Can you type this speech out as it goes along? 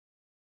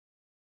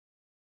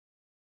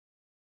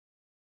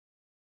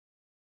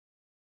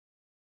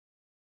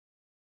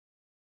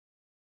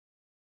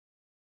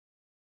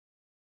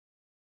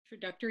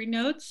Introductory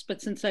notes,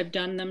 but since I've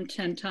done them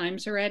 10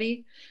 times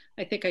already,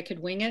 I think I could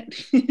wing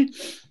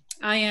it.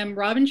 I am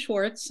Robin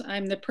Schwartz.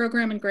 I'm the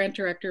Program and Grant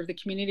Director of the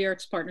Community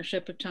Arts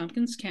Partnership of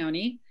Tompkins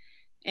County.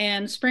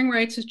 And Spring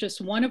Rights is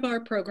just one of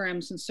our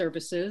programs and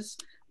services.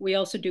 We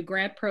also do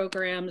grant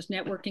programs,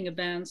 networking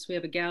events. We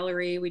have a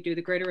gallery. We do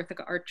the Greater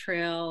Ithaca Art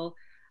Trail,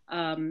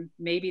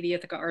 maybe the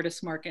Ithaca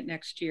Artists Market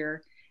next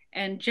year,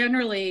 and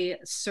generally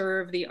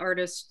serve the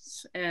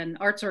artists and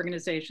arts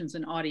organizations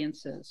and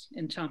audiences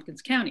in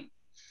Tompkins County.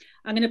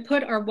 I'm going to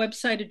put our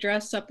website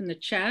address up in the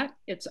chat.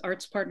 It's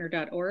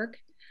artspartner.org.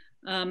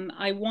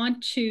 I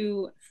want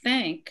to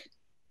thank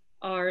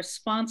our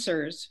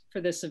sponsors for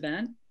this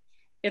event: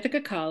 Ithaca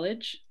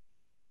College,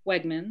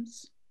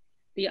 Wegmans,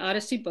 the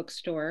Odyssey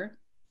Bookstore,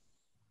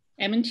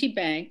 M&T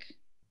Bank,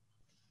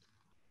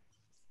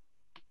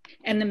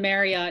 and the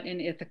Marriott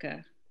in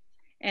Ithaca.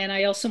 And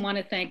I also want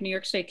to thank New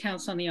York State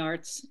Council on the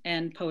Arts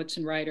and Poets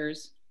and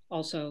Writers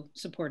also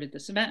supported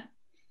this event.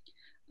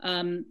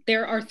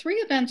 There are 3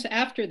 events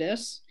after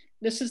this.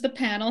 This is the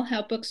panel,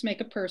 How Books Make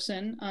a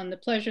Person, on the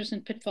pleasures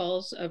and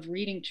pitfalls of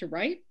reading to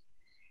write.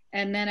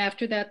 And then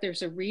after that,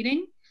 there's a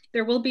reading.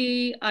 There will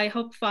be, I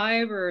hope,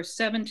 5 or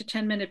 7 to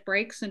 10-minute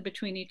breaks in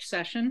between each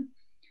session.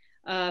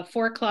 4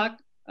 o'clock,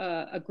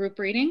 a group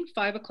reading.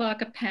 5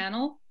 o'clock, a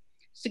panel,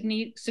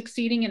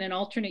 Succeeding in an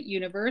Alternate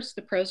Universe,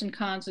 the Pros and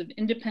Cons of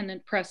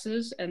Independent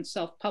Presses and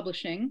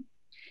Self-Publishing.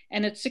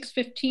 And at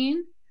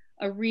 6:15,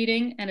 a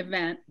reading and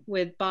event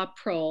with Bob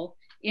Prohl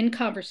in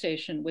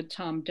conversation with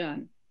Tom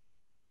Dunn.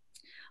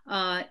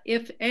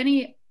 If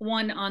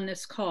anyone on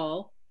this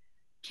call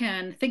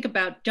can think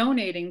about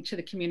donating to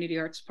the Community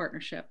Arts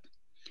Partnership,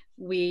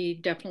 we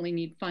definitely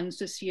need funds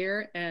this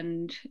year.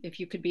 And if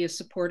you could be a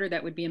supporter,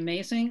 that would be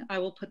amazing. I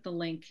will put the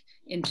link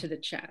into the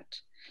chat.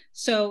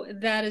 So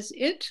that is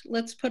it.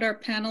 Let's put our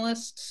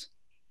panelists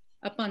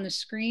up on the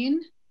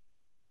screen.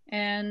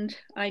 And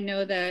I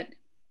know that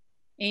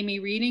Amy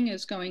Reading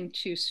is going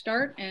to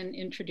start and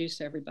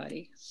introduce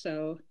everybody.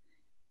 So.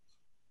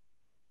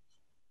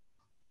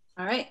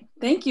 All right,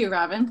 thank you,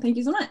 Robin. Thank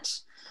you so much.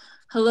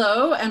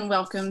 Hello and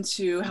welcome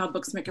to How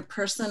Books Make a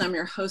Person. I'm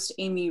your host,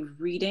 Amy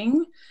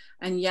Reading.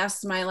 And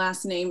yes, my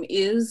last name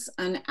is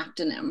an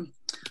acronym.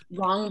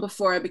 Long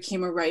before I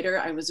became a writer,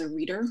 I was a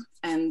reader,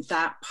 and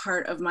that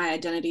part of my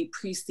identity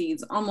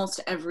precedes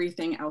almost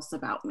everything else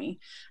about me.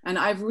 And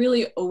I've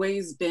really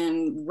always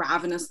been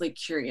ravenously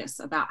curious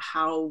about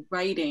how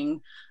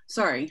reading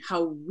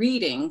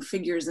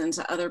figures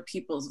into other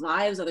people's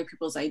lives, other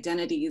people's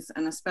identities,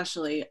 and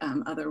especially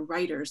other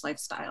writers'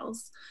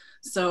 lifestyles.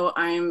 So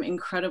I'm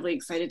incredibly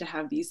excited to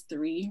have these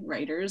 3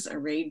 writers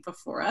arrayed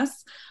before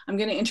us. I'm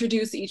going to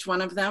introduce each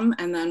one of them,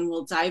 and then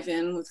we'll dive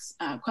in with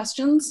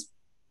questions.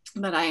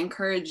 But I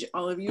encourage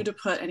all of you to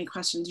put any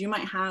questions you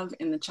might have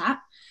in the chat,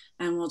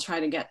 and we'll try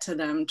to get to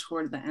them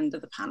toward the end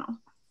of the panel.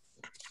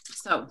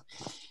 So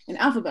in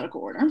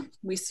alphabetical order,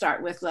 we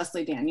start with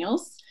Leslie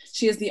Daniels.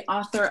 She is the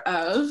author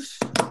of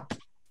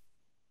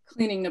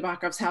Cleaning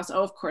Nabokov's House.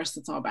 Oh, of course,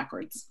 it's all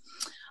backwards.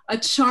 A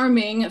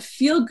charming,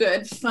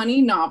 feel-good,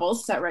 funny novel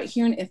set right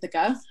here in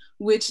Ithaca,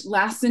 which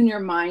lasts in your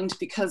mind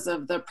because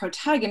of the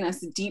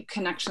protagonist's deep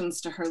connections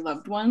to her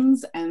loved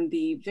ones and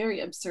the very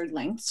absurd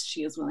lengths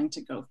she is willing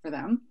to go for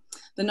them.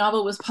 The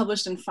novel was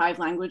published in 5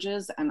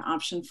 languages and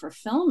optioned for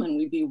film, and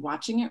we'd be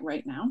watching it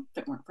right now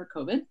if it weren't for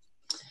COVID.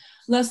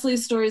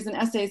 Leslie's stories and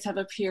essays have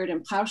appeared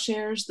in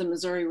Plowshares, the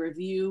Missouri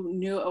Review,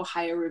 New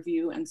Ohio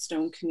Review, and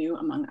Stone Canoe,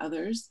 among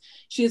others.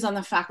 She is on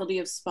the faculty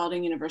of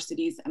Spalding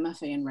University's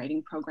MFA in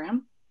Writing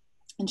program,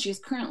 and she is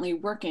currently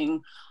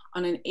working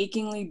on an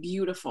achingly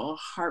beautiful,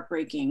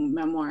 heartbreaking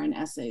memoir and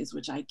essays,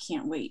 which I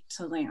can't wait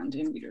to land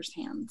in readers'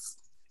 hands.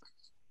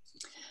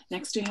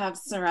 Next, we have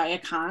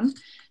Sorayya Khan.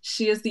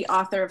 She is the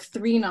author of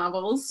 3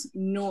 novels,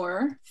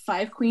 Noor,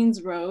 5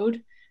 Queens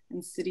Road,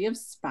 and City of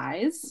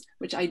Spies,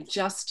 which I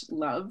just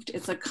loved.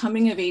 It's a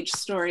coming-of-age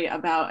story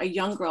about a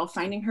young girl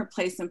finding her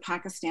place in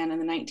Pakistan in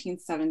the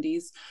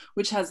 1970s,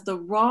 which has the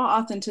raw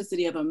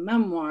authenticity of a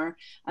memoir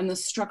and the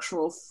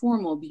structural,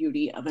 formal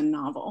beauty of a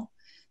novel.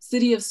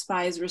 City of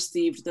Spies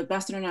received the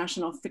Best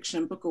International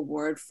Fiction Book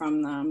Award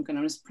from the, I'm going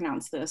to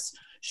mispronounce this,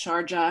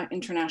 Sharjah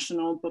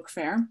International Book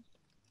Fair.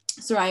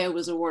 Sorayya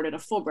was awarded a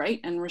Fulbright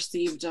and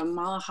received a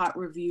Malahat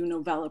Review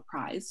Novella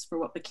Prize for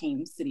what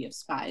became City of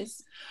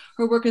Spies.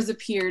 Her work has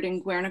appeared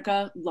in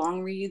Guernica,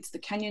 Long Reads, the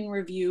Kenyan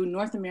Review,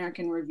 North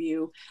American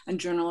Review, and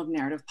Journal of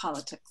Narrative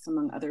Politics,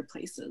 among other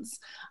places.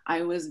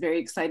 I was very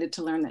excited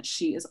to learn that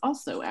she is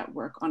also at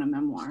work on a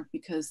memoir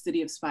because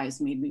City of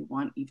Spies made me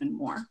want even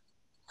more.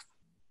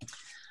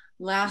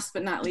 Last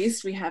but not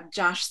least, we have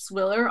Josh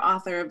Swiller,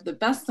 author of the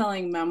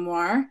best-selling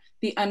memoir,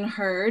 The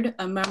Unheard,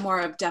 a memoir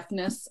of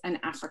deafness and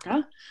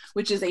Africa,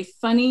 which is a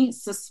funny,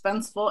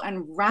 suspenseful,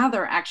 and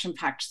rather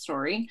action-packed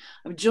story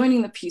of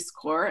joining the Peace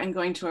Corps and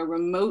going to a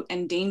remote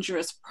and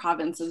dangerous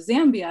province of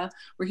Zambia,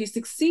 where he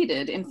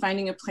succeeded in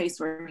finding a place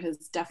where his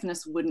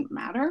deafness wouldn't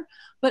matter,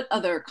 but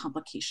other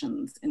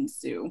complications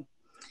ensue.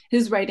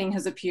 His writing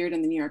has appeared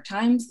in the New York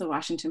Times, the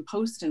Washington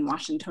Post, and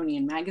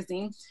Washingtonian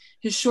Magazine.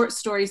 His short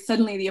story,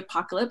 Suddenly the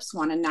Apocalypse,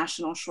 won a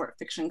national short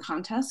fiction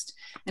contest,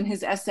 and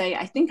his essay,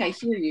 I Think I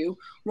Hear You,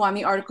 won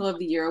the Article of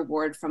the Year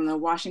award from the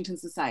Washington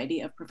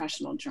Society of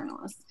Professional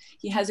Journalists.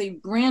 He has a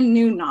brand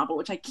new novel,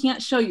 which I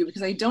can't show you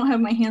because I don't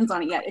have my hands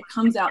on it yet. It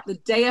comes out the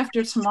day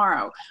after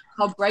tomorrow,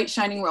 called Bright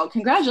Shining World.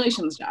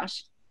 Congratulations,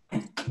 Josh.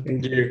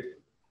 Thank you.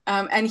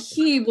 And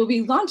he will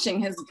be launching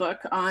his book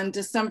on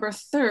December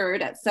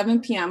 3rd at 7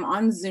 p.m.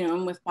 on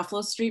Zoom with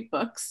Buffalo Street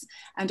Books.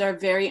 And our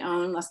very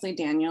own Leslie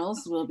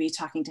Daniels will be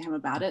talking to him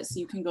about it. So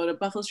you can go to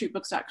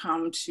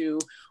buffalostreetbooks.com to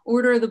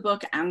order the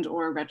book and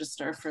or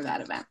register for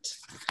that event.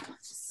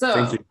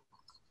 So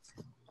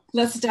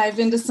let's dive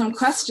into some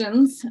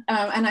questions.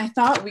 And I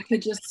thought we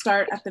could just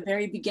start at the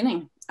very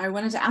beginning. I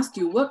wanted to ask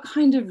you, what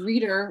kind of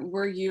reader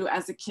were you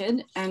as a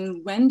kid?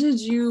 And when did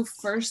you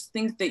first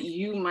think that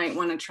you might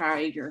want to try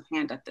your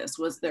hand at this?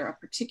 Was there a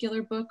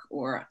particular book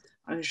or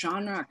a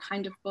genre, a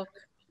kind of book?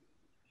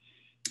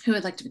 Who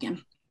would like to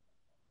begin?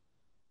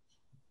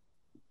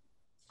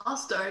 I'll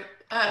start.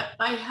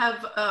 I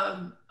have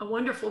a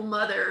wonderful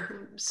mother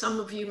who some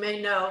of you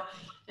may know,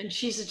 and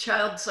she's a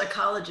child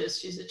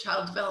psychologist. She's a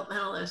child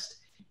developmentalist.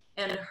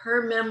 And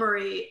her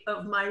memory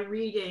of my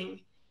reading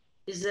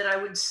is that I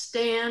would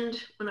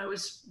stand, when I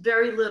was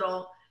very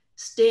little,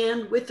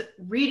 stand with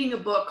reading a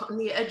book on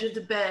the edge of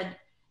the bed.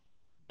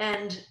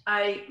 And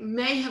I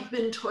may have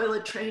been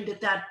toilet trained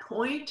at that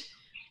point,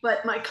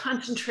 but my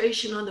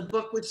concentration on the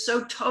book was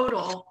so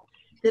total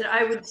that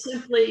I would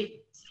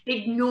simply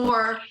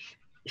ignore,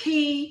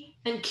 pee,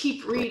 and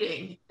keep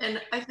reading.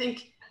 And I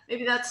think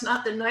maybe that's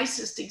not the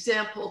nicest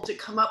example to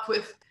come up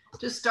with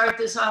to start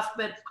this off,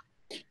 but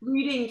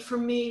reading for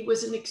me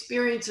was an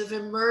experience of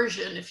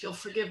immersion, if you'll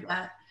forgive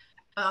that,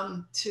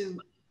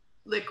 to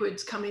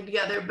liquids coming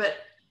together, but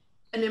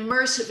an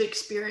immersive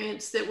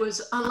experience that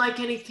was unlike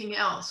anything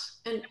else.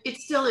 And it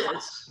still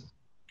is.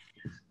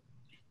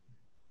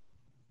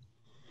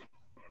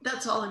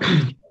 That's all I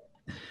need.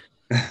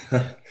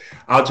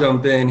 I'll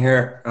jump in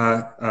here.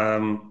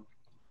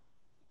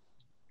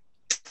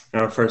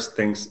 First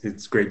things,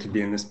 it's great to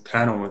be in this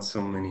panel with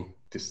so many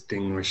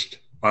distinguished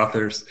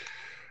authors.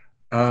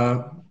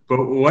 But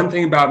one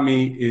thing about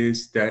me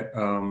is that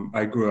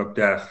I grew up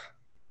deaf.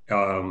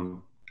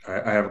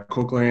 I have a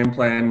cochlear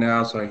implant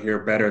now, so I hear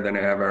better than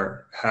I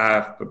ever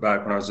have. But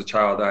back when I was a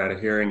child, I had a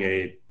hearing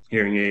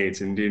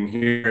aids, and didn't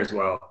hear as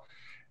well.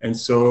 And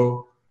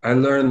so I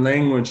learned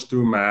language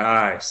through my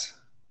eyes.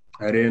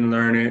 I didn't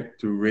learn it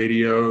through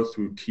radio,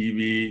 through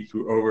TV,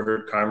 through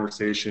overheard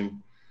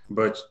conversation,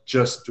 but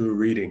just through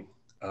reading.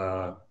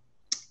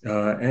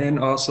 And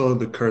also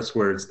the curse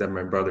words that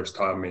my brothers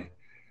taught me.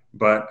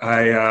 But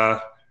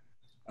I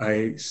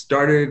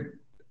started,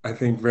 I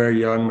think, very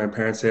young. My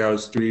parents say I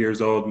was 3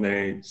 years old and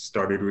they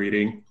started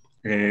reading.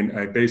 And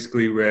I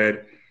basically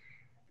read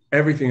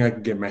everything I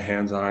could get my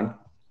hands on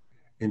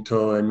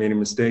until I made a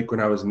mistake when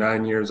I was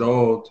 9 years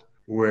old,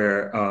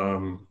 where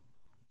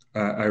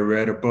I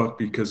read a book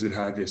because it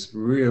had this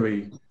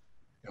really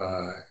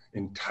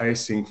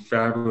enticing,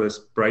 fabulous,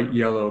 bright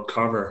yellow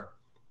cover.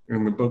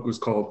 And the book was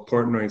called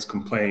Portnoy's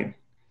Complaint,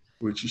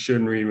 which you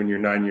shouldn't read when you're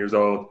 9 years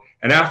old.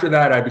 And after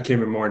that, I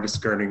became a more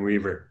discerning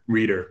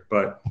reader,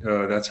 but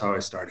that's how I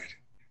started.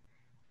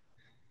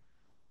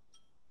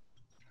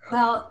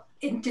 Well,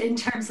 in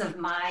terms of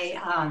my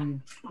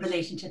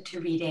relationship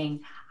to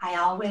reading, I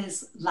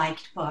always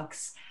liked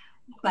books,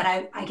 but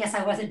I guess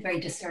I wasn't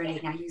very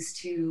discerning. I used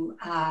to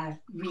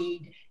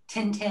read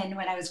Tintin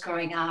when I was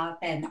growing up,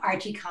 and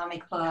Archie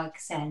comic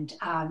books, and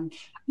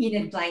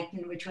Enid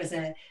Blyton, which was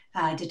a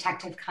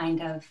detective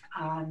kind of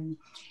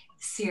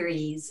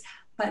series.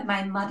 But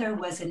my mother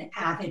was an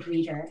avid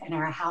reader, and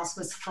our house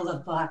was full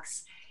of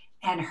books,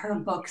 and her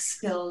books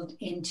spilled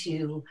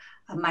into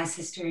my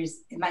sister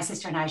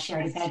and I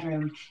shared a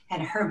bedroom,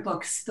 and her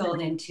books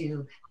spilled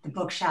into the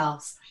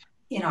bookshelves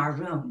in our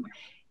room.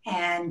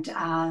 And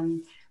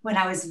when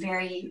I was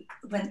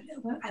when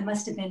I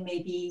must have been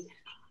maybe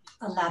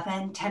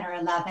 10 or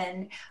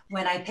 11,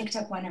 when I picked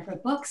up one of her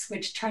books,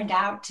 which turned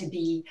out to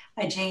be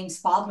a James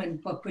Baldwin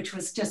book, which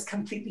was just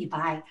completely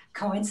by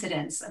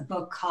coincidence, a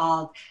book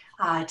called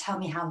Tell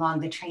Me How Long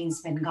the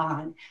Train's Been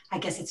Gone. I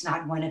guess it's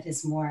not one of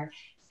his more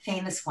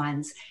famous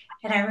ones.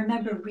 And I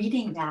remember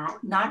reading that,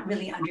 not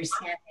really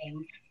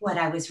understanding what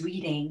I was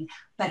reading,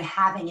 but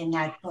having in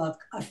that book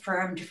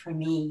affirmed for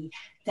me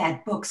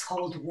that books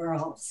hold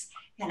worlds.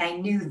 And I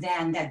knew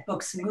then that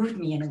books moved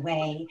me in a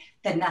way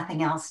that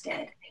nothing else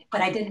did.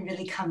 But I didn't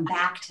really come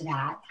back to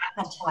that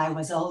until I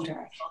was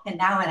older. And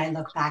now when I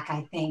look back,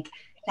 I think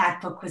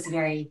that book was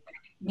very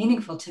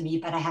meaningful to me,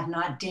 but I have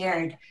not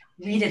dared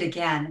read it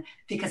again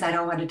because I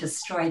don't want to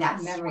destroy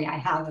that memory I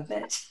have of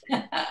it.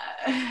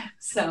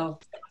 So,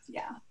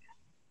 yeah.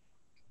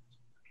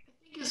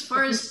 I think as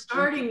far as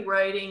starting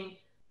writing,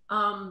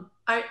 I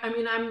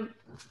mean, I'm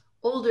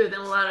older than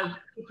a lot of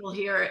people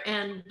here,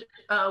 and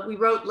we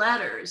wrote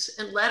letters,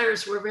 and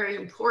letters were very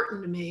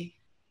important to me.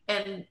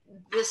 And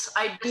this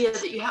idea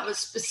that you have a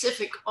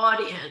specific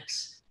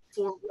audience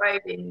for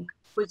writing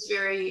was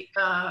very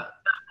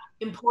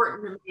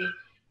important to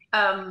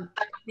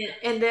me.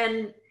 And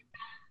then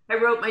I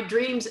wrote my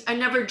dreams. I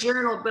never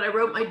journaled, but I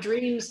wrote my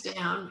dreams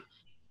down.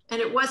 And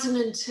it wasn't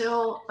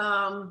until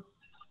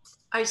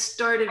I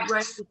started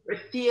writing for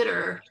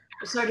theater,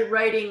 I started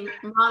writing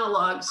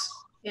monologues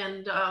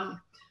and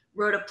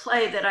wrote a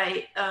play that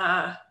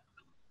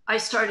I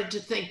started to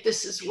think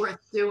this is worth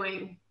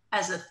doing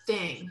as a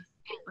thing.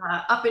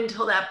 Up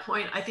until that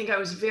point, I think I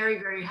was very,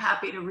 very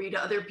happy to read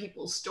other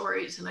people's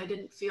stories, and I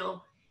didn't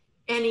feel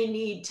any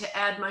need to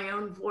add my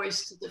own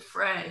voice to the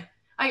fray.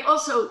 I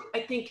also,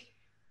 I think,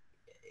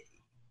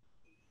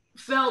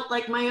 felt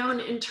like my own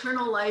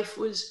internal life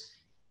was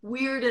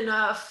weird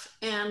enough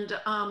and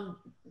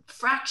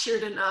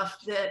fractured enough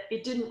that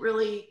it didn't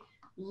really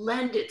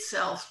lend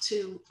itself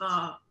to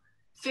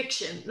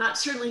fiction.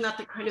 Certainly not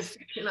the kind of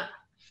fiction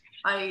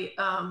I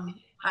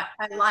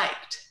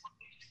liked,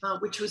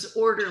 which was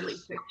orderly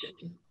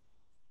fiction.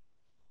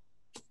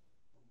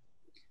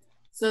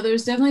 So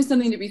there's definitely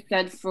something to be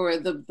said for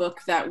the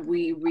book that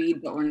we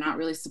read, but we're not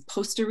really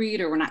supposed to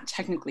read, or we're not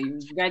technically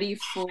ready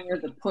for,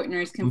 the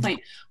Portnoy's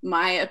Complaint.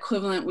 My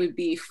equivalent would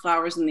be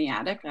Flowers in the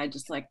Attic. I'd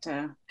just like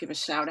to give a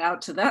shout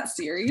out to that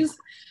series.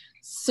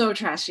 So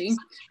trashy.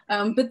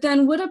 But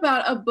then what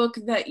about a book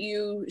that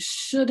you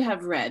should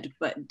have read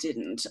but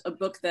didn't? A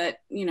book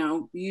that, you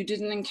know, you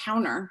didn't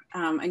encounter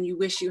and you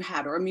wish you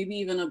had, or maybe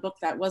even a book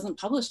that wasn't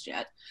published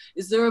yet.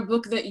 Is there a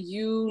book that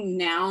you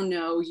now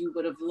know you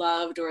would have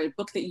loved, or a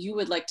book that you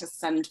would like to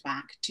send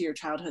back to your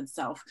childhood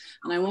self?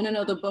 And I want to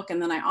know the book,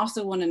 and then I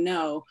also want to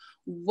know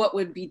what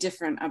would be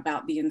different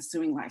about the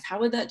ensuing life.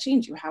 How would that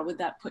change you? How would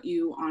that put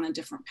you on a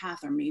different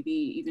path, or maybe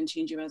even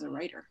change you as a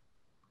writer?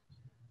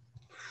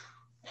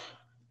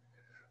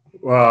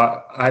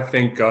 Well, I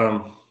think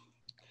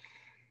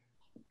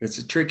it's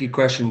a tricky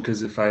question,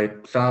 because if I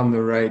found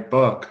the right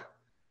book,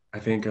 I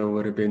think I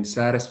would have been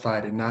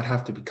satisfied and not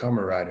have to become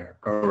a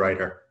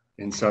writer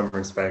in some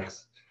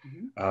respects.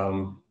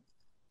 Mm-hmm.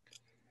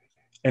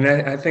 And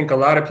I think a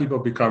lot of people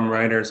become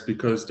writers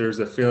because there's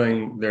a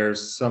feeling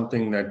there's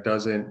something that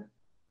doesn't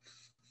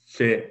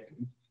fit,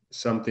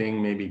 something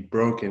maybe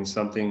broken,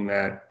 something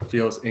that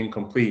feels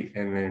incomplete,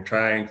 and they're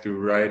trying through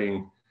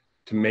writing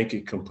to make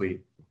it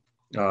complete.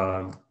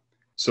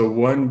 So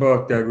one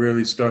book that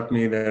really struck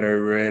me that I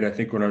read, I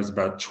think when I was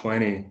about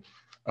 20,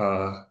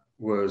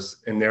 was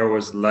And There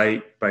Was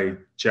Light by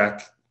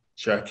Jacques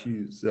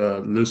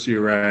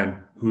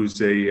Lucien, who's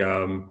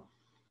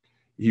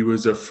he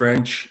was a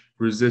French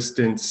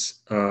resistance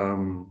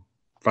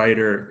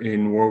fighter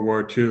in World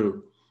War II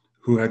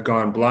who had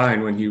gone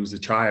blind when he was a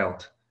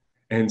child.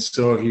 And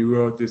so he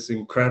wrote this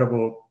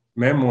incredible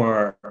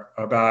memoir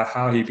about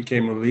how he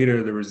became a leader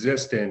of the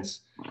resistance,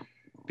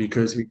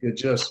 because he could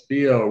just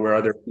feel where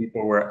other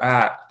people were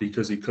at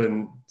because he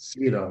couldn't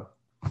see them.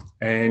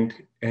 And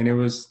it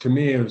was, to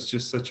me, it was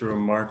just such a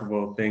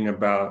remarkable thing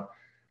about,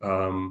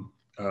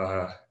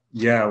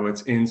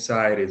 what's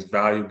inside is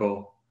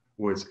valuable,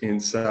 what's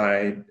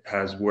inside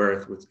has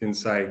worth, what's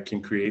inside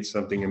can create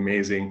something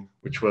amazing,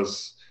 which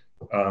was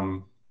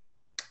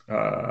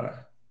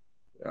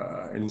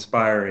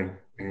inspiring.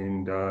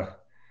 And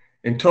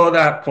until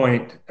that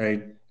point,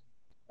 I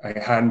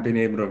hadn't been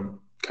able to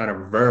kind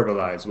of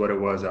verbalize what it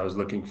was I was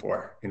looking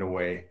for in a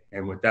way.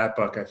 And with that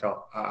book, I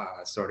felt, I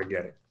sort of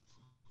get it.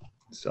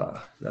 So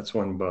that's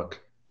one book.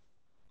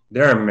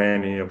 There are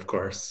many, of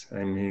course.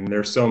 I mean,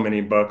 there's so many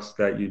books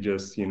that you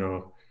just,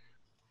 you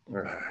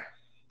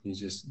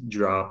just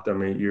drop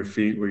them at your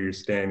feet where you're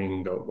standing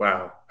and go,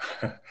 wow,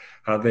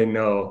 how they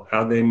know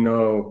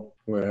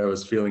what I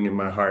was feeling in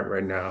my heart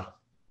right now.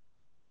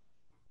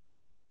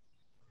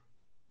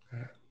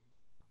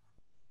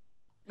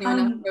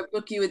 Anyone have a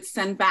book you would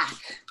send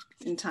back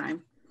in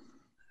time?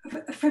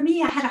 For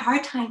me, I had a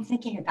hard time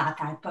thinking about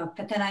that book,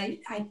 but then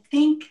I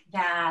think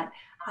that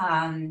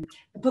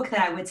the book that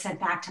I would send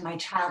back to my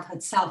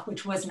childhood self,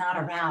 which was not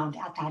around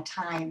at that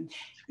time,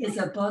 is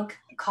a book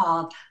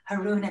called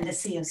Haroun and the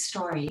Sea of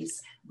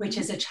Stories, which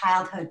is a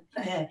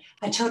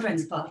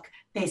children's book,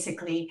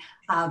 basically,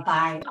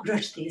 by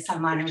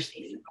Salman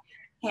Rushdie.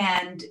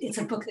 And it's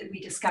a book that we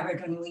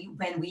discovered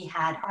when we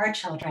had our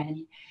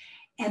children.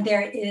 And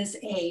there is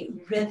a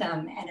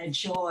rhythm and a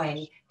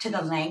joy to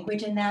the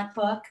language in that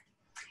book.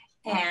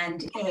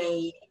 And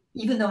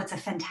even though it's a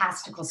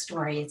fantastical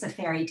story, it's a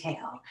fairy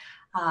tale,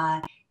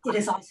 it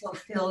is also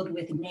filled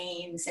with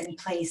names and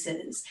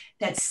places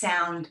that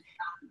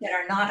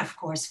are not, of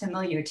course,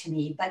 familiar to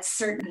me, but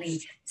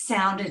certainly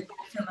sounded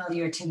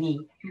familiar to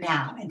me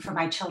now. And for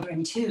my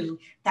children too,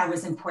 that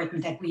was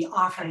important that we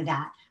offer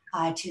that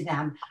to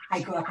them.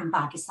 I grew up in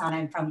Pakistan,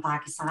 I'm from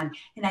Pakistan,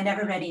 and I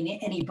never read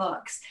any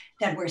books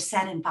that were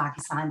set in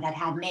Pakistan that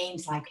had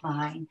names like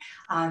mine,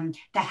 that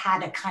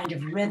had a kind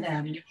of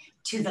rhythm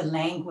to the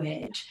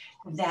language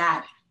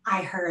that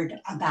I heard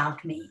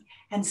about me.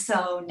 And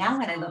so now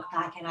when I look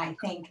back and I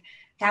think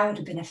that would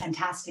have been a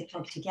fantastic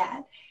book to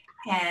get.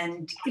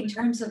 And in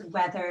terms of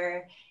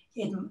whether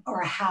it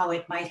or how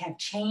it might have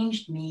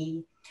changed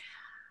me,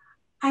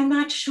 I'm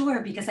not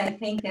sure, because I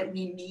think that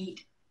we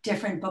meet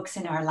different books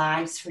in our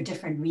lives for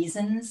different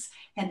reasons.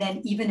 And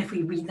then even if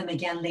we read them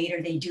again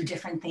later, they do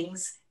different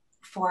things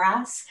for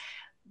us.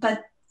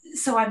 But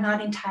so I'm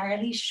not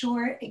entirely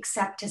sure,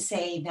 except to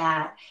say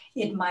that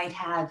it might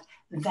have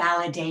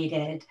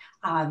validated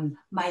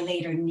my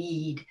later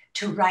need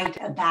to write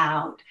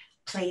about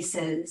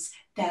places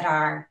that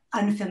are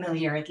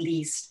unfamiliar, at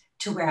least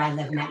to where I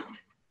live now.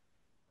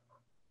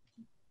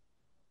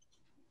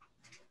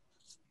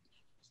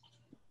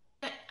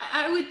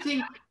 I would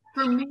think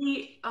for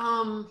me,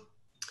 I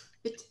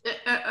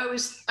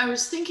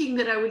was thinking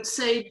that I would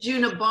say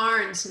Juna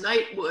Barnes'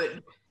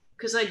 Nightwood,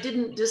 because I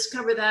didn't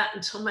discover that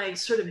until my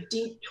sort of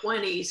deep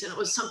 20s. And it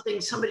was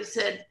something somebody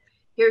said,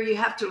 here, you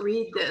have to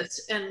read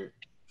this. And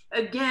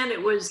again,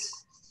 it was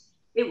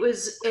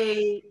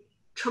a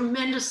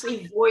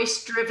tremendously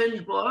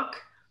voice-driven book.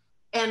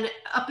 And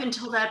up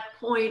until that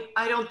point,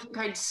 I don't think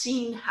I'd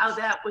seen how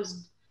that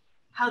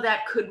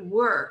could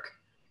work.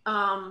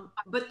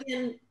 But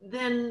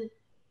then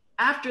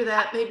after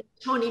that, maybe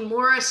Toni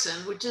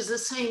Morrison, which is the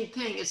same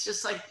thing. It's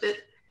just like that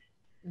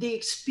the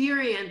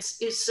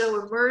experience is so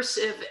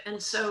immersive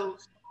and so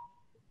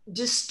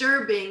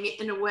disturbing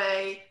in a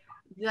way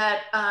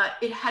that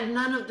it had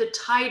none of the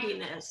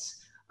tidiness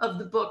of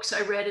the books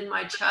I read in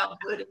my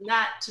childhood. And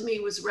that to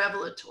me was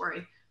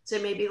revelatory. So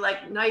maybe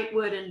like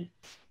Nightwood and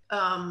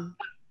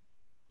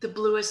The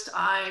Bluest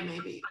Eye,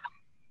 maybe.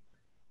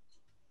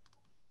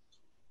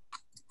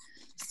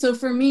 So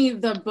for me,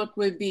 the book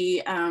would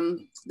be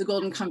The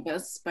Golden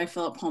Compass by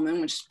Philip Pullman,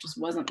 which just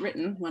wasn't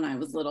written when I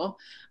was little.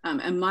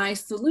 And my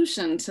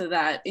solution to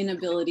that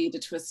inability to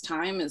twist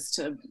time is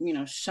to,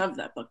 shove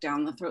that book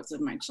down the throats of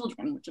my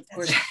children, which of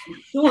course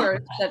I'm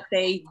sure that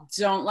they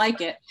don't like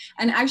it.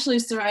 And actually,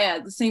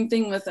 Sorayya, the same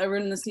thing with I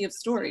Wrote in the Sea of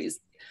Stories.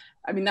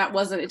 I mean,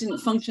 it didn't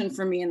function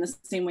for me in the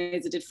same way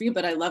as it did for you,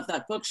 but I love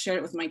that book, shared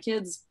it with my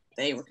kids.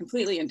 They were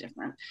completely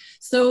indifferent.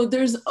 So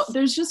there's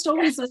just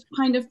always a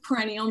kind of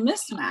perennial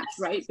mismatch,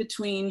 right,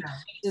 between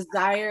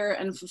desire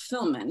and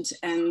fulfillment.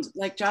 And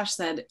like Josh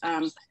said,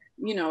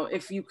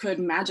 if you could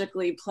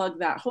magically plug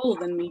that hole,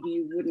 then maybe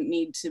you wouldn't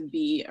need to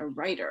be a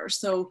writer.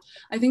 So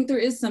I think there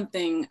is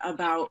something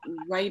about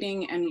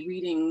writing and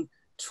reading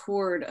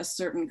toward a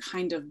certain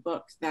kind of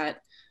book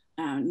that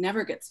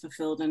never gets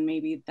fulfilled, and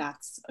maybe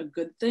that's a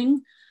good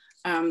thing.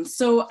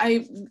 So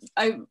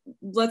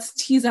let's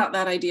tease out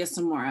that idea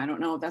some more. I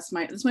don't know, that's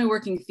my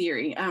working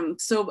theory.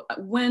 So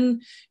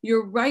when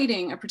you're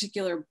writing a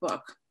particular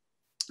book,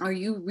 are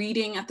you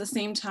reading at the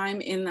same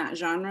time in that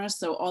genre?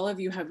 So all of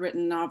you have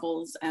written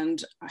novels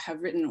and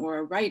have written or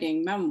are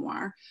writing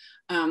memoir.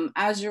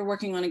 As you're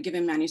working on a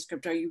given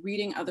manuscript, are you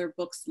reading other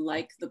books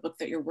like the book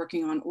that you're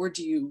working on, or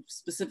do you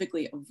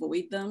specifically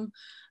avoid them?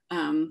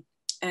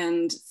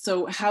 And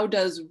so how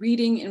does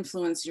reading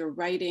influence your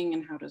writing,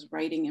 and how does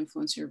writing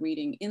influence your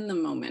reading in the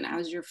moment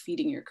as you're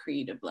feeding your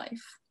creative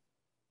life?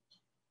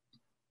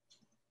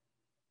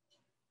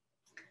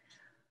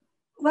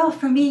 Well,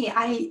 for me,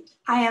 I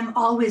am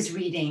always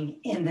reading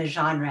in the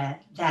genre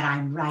that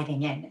I'm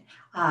writing in.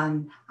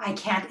 I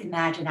can't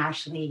imagine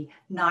actually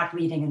not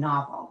reading a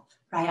novel,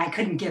 right? I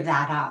couldn't give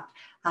that up,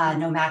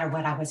 no matter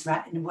what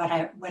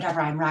whatever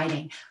I'm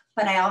writing.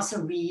 But I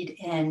also read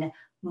in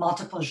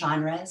multiple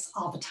genres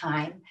all the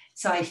time.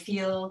 So I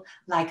feel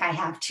like I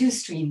have two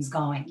streams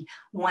going.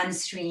 One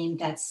stream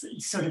that's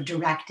sort of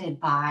directed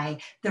by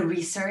the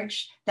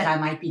research that I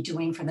might be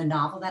doing for the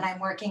novel that I'm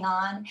working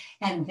on.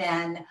 And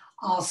then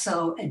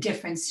also a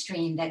different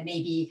stream that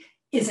maybe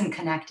isn't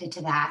connected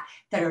to that,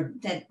 I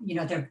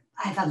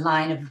have a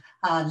line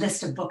of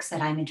list of books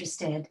that I'm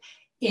interested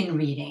in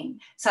reading.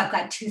 So I've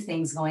got two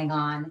things going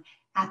on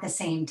at the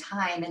same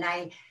time. And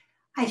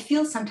I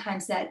feel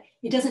sometimes that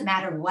it doesn't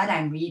matter what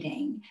I'm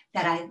reading,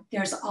 that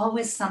there's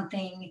always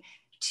something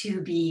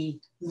to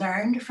be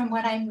learned from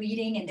what I'm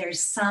reading, and there's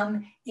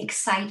some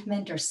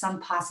excitement or some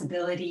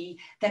possibility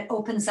that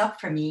opens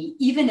up for me,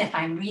 even if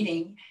I'm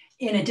reading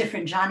in a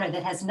different genre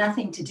that has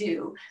nothing to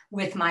do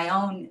with my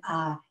own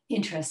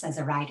interests as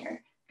a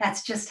writer.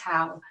 That's just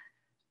how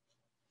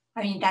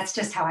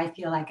I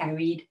feel like I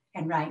read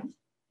and write.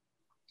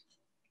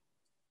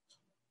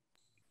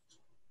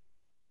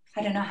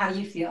 I don't know how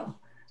you feel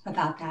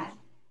about that.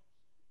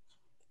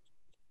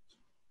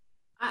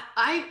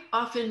 I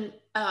often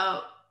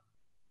am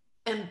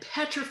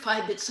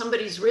petrified that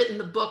somebody's written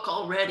the book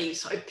already.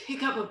 So I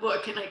pick up a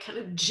book and I kind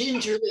of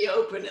gingerly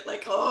open it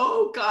like,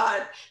 oh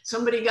God,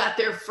 somebody got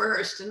there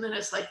first. And then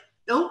it's like,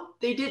 nope,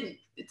 they didn't.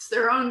 It's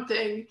their own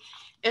thing.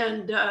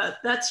 And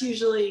that's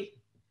usually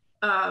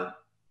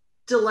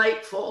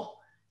delightful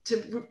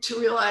to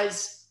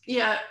realize,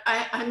 yeah,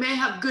 I may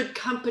have good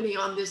company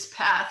on this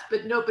path,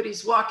 but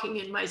nobody's walking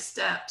in my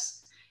steps.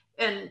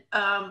 And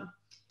I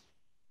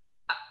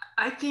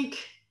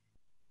think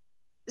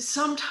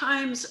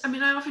sometimes,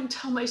 I often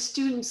tell my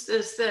students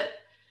this, that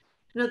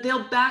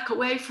they'll back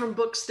away from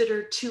books that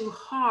are too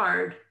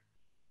hard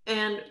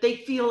and they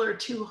feel are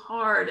too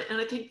hard. And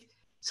I think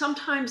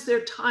sometimes there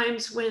are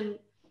times when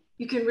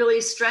you can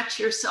really stretch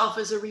yourself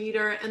as a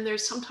reader, and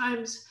there's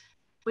sometimes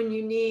when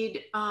you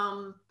need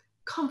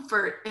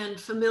comfort and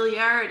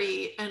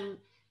familiarity. And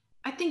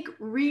I think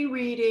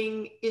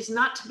rereading is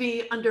not to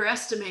be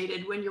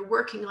underestimated when you're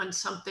working on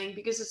something,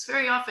 because it's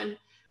very often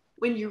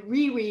when you're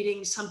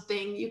rereading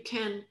something, you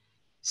can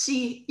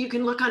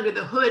look under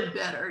the hood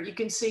better. You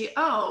can see,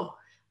 oh,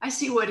 I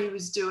see what he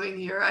was doing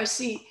here. I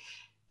see,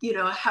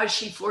 how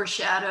she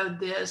foreshadowed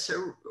this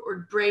or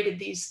braided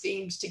these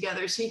themes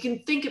together. So you can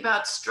think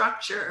about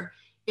structure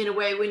in a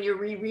way when you're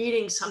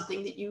rereading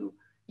something that you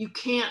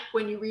can't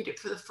when you read it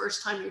for the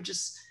first time. You're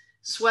just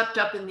swept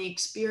up in the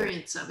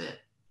experience of it.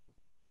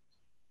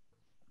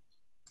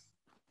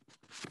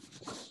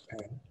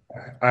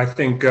 I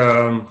think,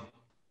 I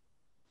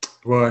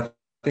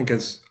think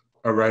as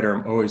a writer,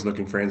 I'm always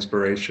looking for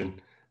inspiration.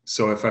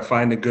 So if I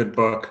find a good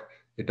book,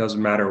 it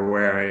doesn't matter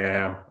where I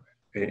am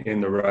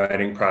in the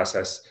writing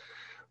process.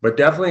 But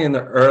definitely in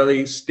the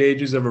early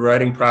stages of a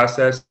writing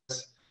process,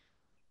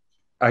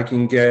 I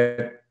can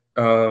get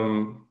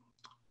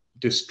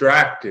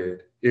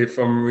distracted if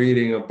I'm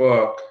reading a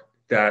book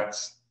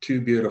that's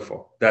too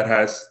beautiful, that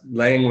has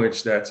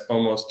language that's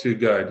almost too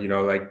good,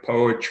 like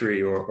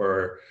poetry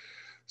or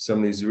some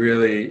of these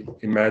really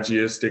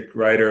imagistic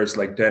writers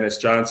like Dennis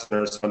Johnson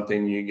or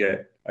something.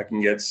 I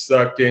can get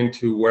sucked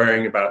into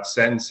worrying about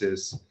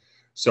sentences.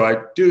 So I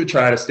do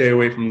try to stay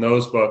away from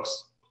those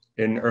books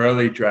in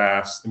early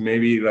drafts, and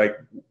maybe like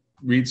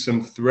read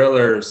some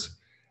thrillers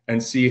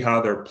and see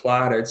how they're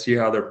plotted, see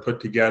how they're put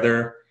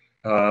together.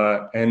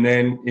 And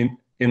then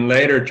in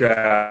later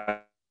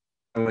drafts,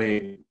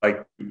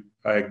 like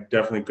I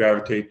definitely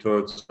gravitate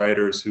towards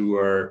writers who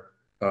are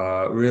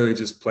really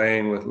just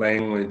playing with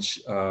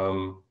language,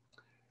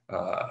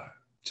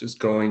 just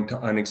going to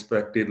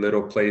unexpected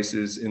little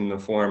places in the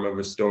form of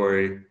a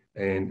story.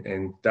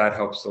 And that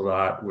helps a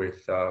lot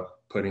with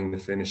putting the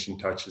finishing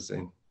touches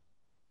in.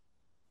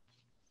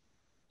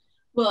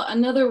 Well,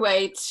 another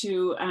way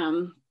to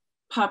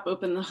pop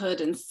open the hood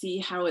and see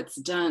how it's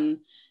done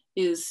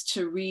is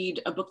to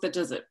read a book that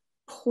does it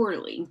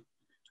poorly.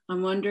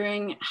 I'm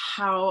wondering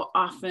how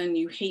often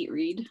you hate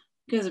read. You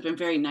guys have been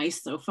very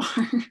nice so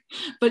far,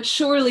 but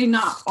surely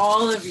not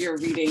all of your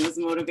reading is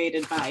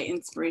motivated by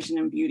inspiration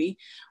and beauty.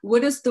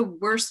 What is the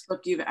worst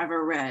book you've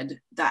ever read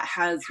that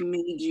has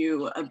made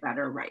you a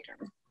better writer?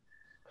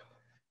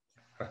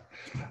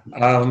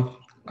 I'll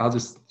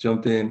just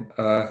jump in.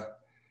 I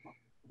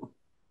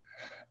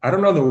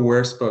don't know the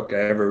worst book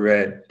I ever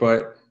read,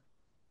 but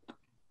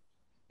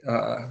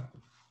I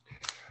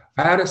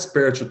had a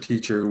spiritual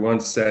teacher who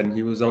once said, and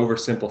he was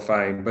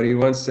oversimplifying, but he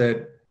once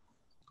said,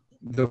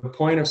 the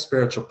point of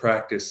spiritual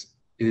practice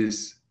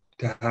is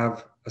to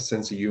have a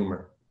sense of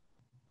humor.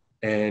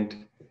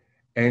 And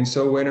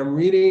so when I'm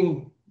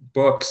reading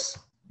books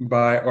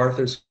by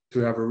authors who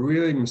have a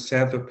really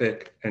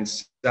misanthropic and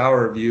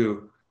sour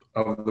view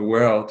of the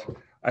world,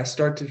 I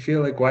start to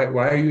feel like, why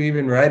are you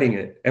even writing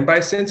it? And by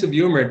sense of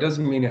humor, it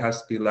doesn't mean it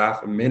has to be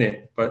laugh a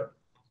minute, but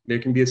there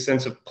can be a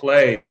sense of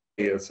play,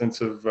 a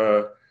sense of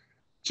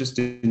just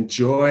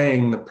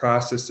enjoying the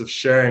process of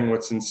sharing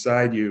what's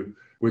inside you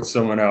with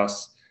someone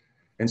else.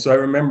 And so I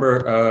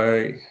remember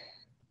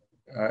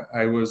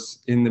I was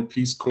in the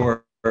Peace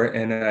Corps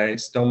and I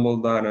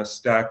stumbled on a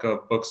stack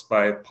of books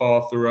by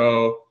Paul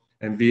Thoreau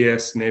and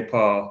V.S.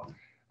 Naipaul.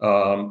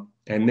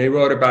 And they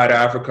wrote about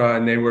Africa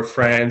and they were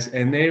friends,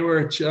 and they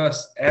were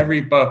just,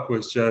 every book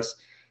was just,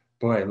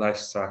 boy, life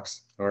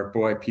sucks, or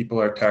boy,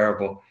 people are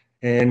terrible.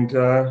 And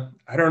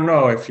I don't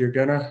know, if you're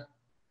gonna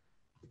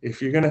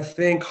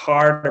think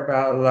hard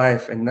about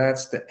life and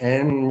that's the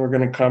end we're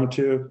gonna come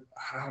to,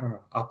 I don't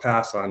know, I'll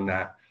pass on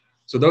that.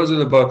 So those are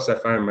the books I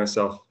find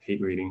myself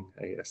hate reading,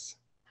 I guess.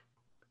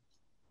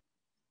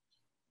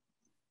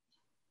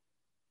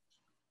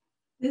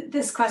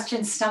 This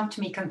question stumped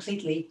me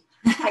completely.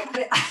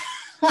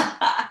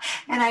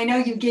 And I know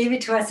you gave it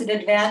to us in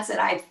advance and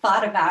I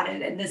thought about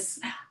it, and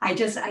I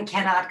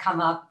cannot come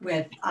up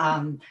with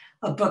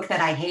a book that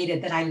I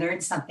hated that I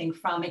learned something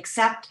from,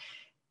 except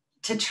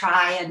to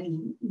try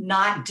and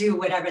not do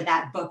whatever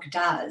that book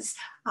does,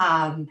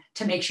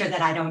 to make sure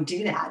that I don't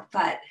do that.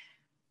 But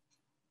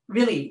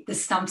really,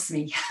 this stumps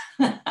me.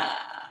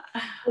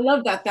 I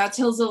love that. That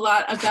tells a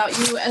lot about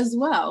you as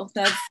well.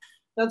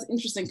 That's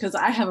interesting, because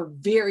I have a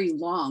very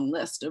long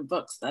list of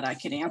books that I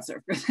can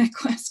answer for that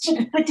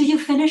question. But do you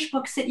finish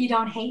books that you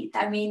don't hate?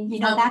 I mean,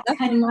 that's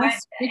kind of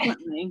most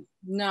frequently.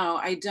 No,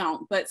 I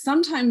don't. But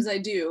sometimes I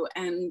do,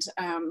 and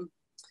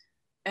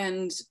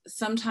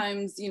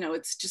sometimes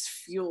it's just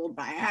fueled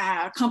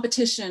by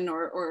competition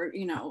or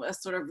a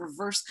sort of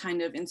reverse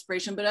kind of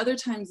inspiration. But other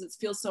times it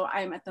feels so.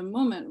 I'm at the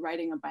moment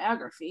writing a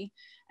biography,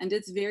 and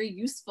it's very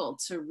useful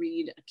to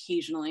read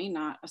occasionally,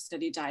 not a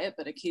steady diet,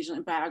 but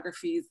occasionally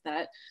biographies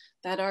that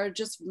are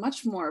just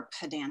much more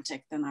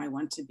pedantic than I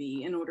want to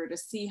be, in order to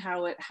see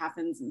how it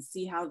happens and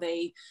see how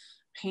they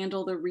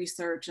handle the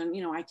research. And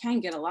I can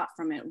get a lot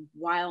from it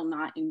while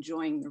not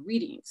enjoying the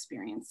reading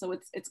experience. So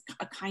it's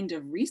a kind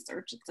of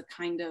research. It's a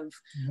kind of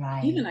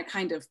even a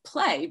kind of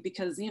play,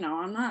 because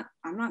I'm not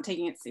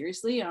taking it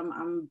seriously.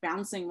 I'm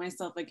bouncing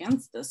myself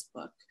against this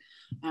book,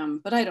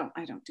 but I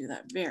don't do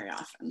that very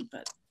often.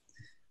 But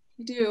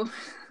I do.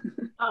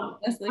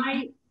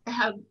 I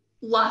have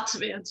lots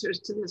of answers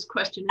to this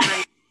question.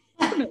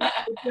 And I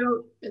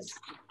don't, as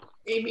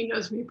Amy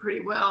knows me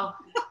pretty well.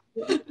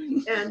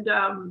 And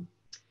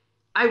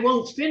I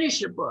won't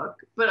finish a book,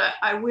 but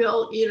I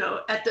will,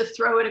 at the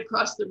throw it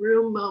across the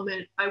room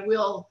moment, I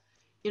will,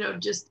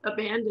 just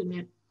abandon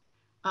it.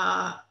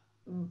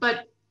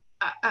 But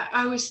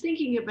I was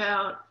thinking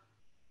about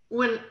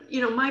when,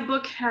 my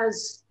book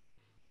has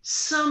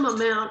some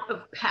amount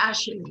of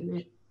passion in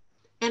it,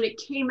 and it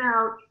came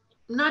out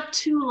not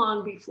too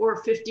long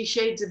before 50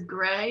 Shades of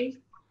Grey.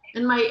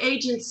 And my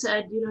agent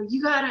said,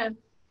 you gotta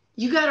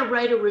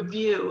write a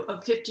review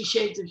of 50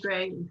 Shades of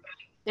Grey.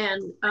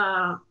 And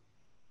I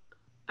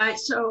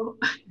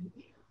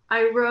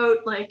wrote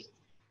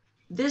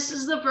this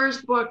is the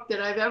first book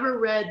that I've ever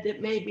read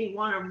that made me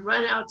want to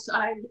run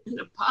outside and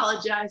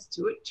apologize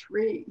to a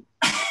tree.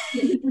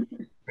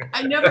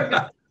 I never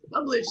got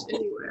published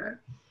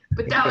anywhere,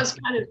 but that was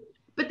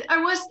but I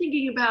was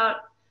thinking about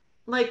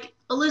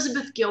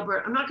Elizabeth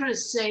Gilbert. I'm not going to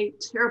say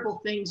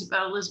terrible things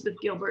about Elizabeth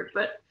Gilbert,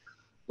 but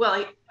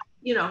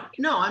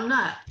no, I'm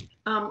not.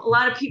 A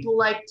lot of people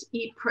liked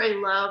Eat, Pray,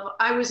 Love.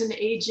 I was an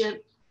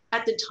agent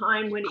at the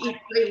time when Eat,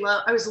 Pray,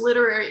 Love, I was a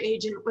literary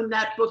agent when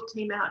that book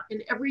came out,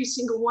 and every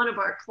single one of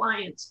our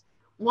clients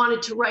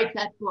wanted to write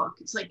that book.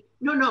 It's like,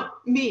 no,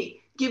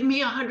 give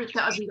me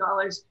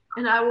 $100,000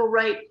 and I will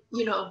write,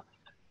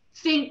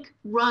 Think,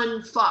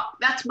 Run, Fuck.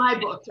 That's my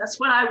book. That's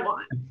what I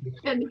want.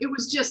 And it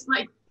was just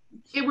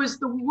it was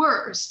the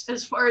worst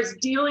as far as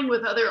dealing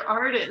with other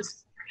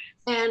artists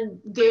and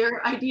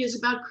their ideas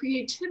about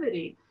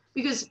creativity.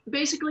 Because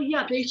basically,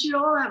 yeah, they should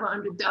all have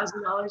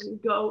 $100,000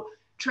 and go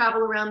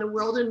travel around the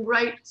world and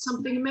write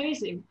something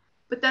amazing.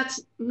 But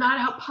that's not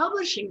how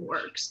publishing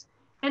works.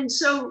 And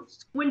so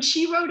when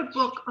she wrote a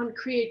book on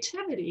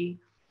creativity,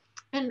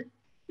 and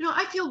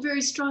I feel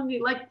very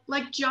strongly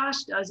like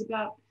Josh does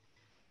about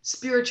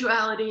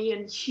spirituality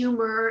and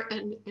humor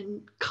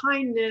and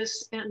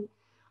kindness. And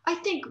I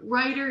think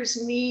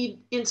writers need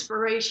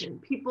inspiration.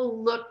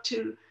 People look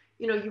to,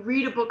 you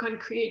read a book on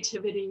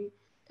creativity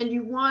and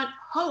you want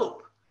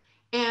hope.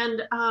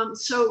 And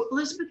so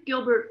Elizabeth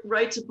Gilbert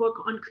writes a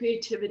book on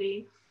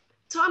creativity.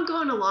 So I'm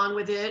going along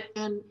with it.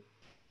 And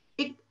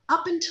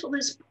up until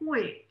this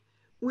point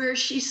where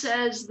she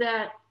says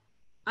that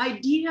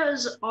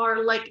ideas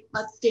are like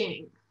a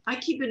thing. I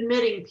keep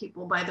admitting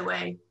people, by the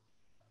way,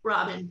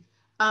 Robin,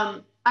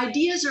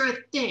 ideas are a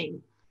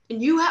thing.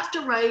 And you have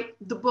to write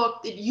the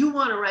book that you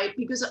want to write,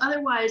 because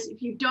otherwise,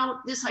 if you don't,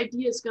 this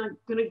idea is going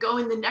to go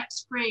in the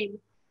next frame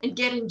and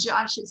get in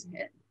Josh's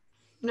head.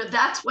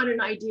 That's what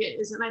an idea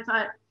is. And I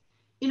thought,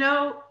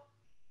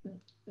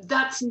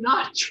 that's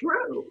not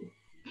true.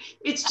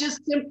 It's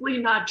just simply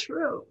not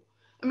true.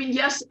 I mean,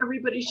 yes,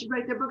 everybody should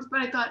write their books,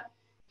 but I thought,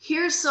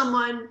 here's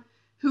someone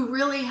who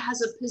really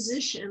has a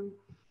position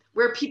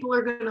where people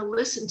are going to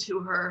listen to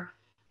her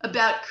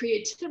about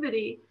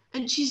creativity,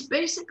 and she's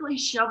basically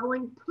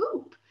shoveling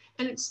poop,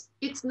 and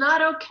it's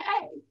not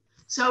okay.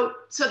 So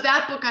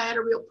that book I had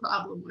a real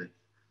problem with.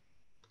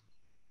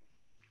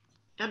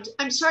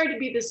 I'm sorry to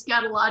be the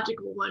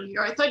scatological one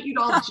here. I thought you'd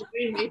all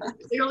join me, but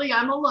clearly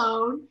I'm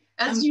alone.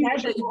 I'm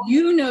glad that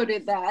you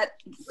noted that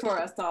for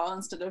us all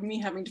instead of me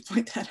having to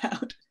point that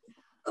out.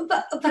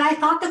 But I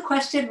thought the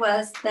question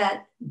was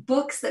that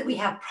books that we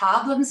have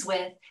problems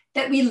with,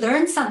 that we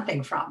learn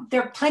something from.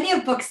 There are plenty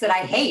of books that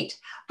I hate,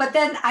 but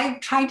then I'm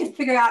trying to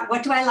figure out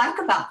what do I like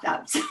about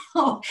them.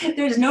 So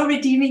there's no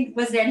redeeming,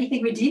 was there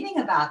anything redeeming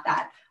about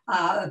that,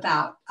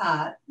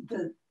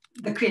 the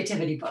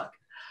creativity book?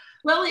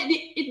 Well,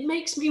 it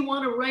makes me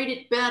want to write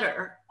it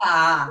better.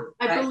 I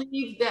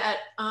believe that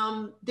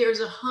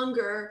there's a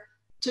hunger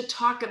to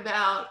talk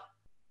about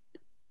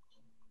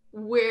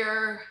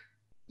where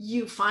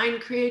you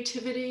find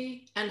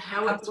creativity and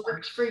how it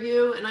works for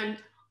you. And I'm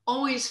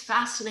always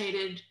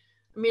fascinated.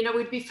 I mean, I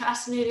would be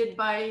fascinated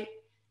by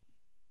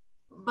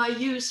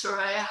you,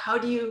 Sorayya. How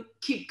do you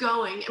keep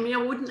going? I mean, I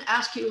wouldn't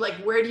ask you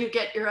where do you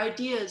get your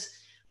ideas,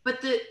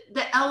 but the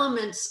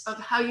elements of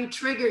how you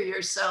trigger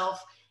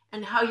yourself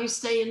and how you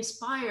stay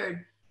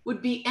inspired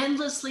would be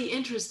endlessly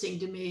interesting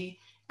to me.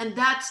 And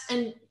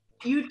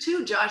you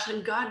too, Josh,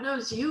 and God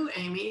knows you,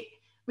 Amy.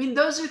 I mean,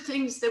 those are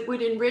things that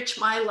would enrich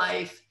my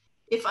life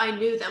if I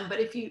knew them. But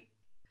if you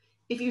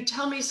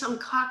tell me some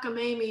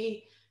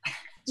cockamamie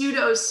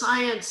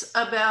pseudoscience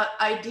about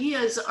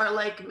ideas are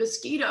like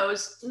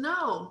mosquitoes,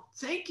 no,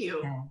 thank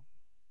you.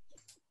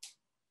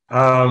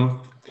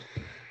 I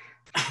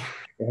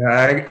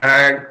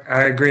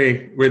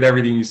agree with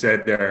everything you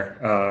said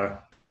there.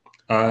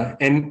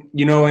 And,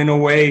 in a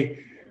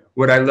way,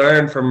 what I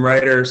learned from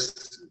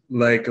writers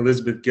like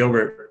Elizabeth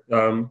Gilbert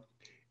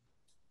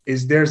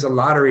is there's a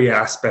lottery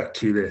aspect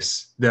to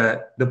this,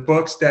 that the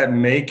books that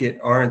make it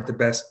aren't the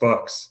best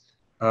books.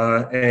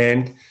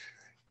 And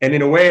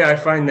in a way, I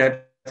find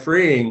that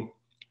freeing,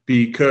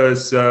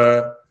 because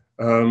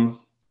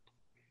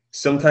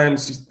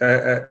sometimes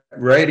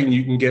writing,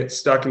 you can get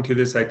stuck into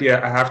this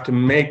idea, I have to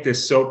make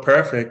this so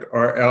perfect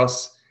or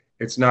else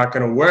it's not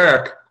going to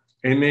work.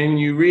 and then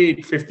you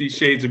read 50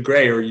 Shades of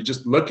Grey, or you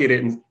just look at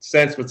it and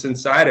sense what's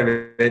inside of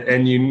it,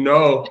 and you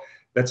know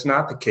that's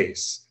not the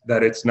case,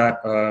 that it's not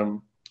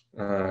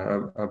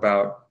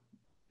about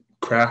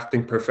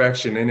crafting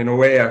perfection. And in a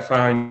way, I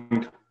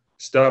find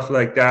stuff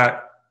like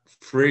that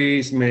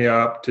frees me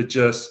up to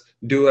just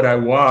do what I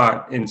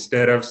want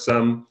instead of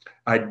some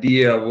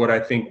idea of what I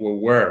think will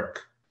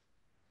work.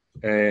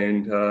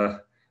 And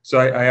so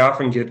I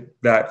often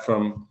get that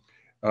from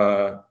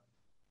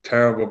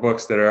terrible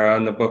books that are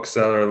on the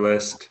bookseller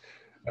list.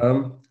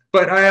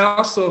 But I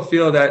also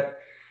feel that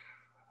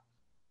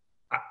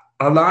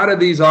a lot of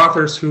these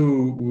authors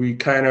who we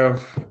kind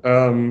of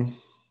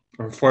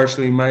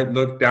unfortunately might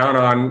look down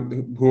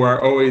on, who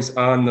are always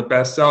on the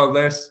bestseller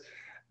list,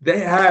 they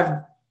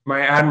have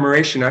my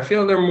admiration. I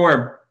feel they're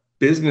more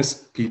business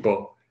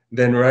people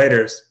than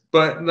writers.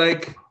 But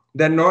like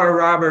that Nora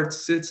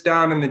Roberts sits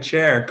down in the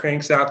chair,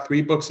 cranks out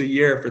 3 books a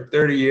year for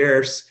 30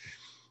 years,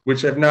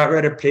 which I've not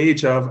read a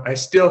page of. I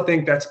still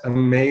think that's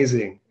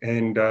amazing.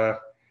 And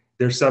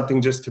there's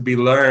something just to be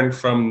learned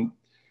from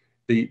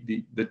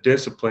the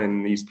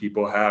discipline these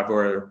people have,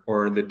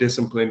 or the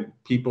disciplined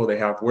people they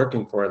have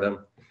working for them.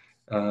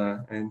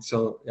 And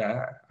so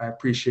yeah, I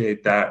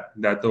appreciate that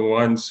the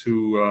ones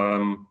who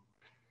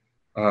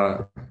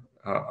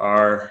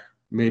are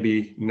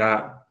maybe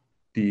not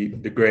the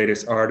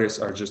greatest artists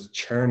are just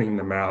churning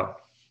them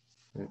out.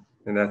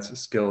 And that's a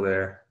skill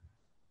there.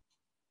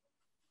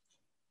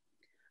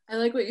 I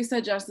like what you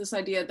said, Josh, this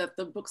idea that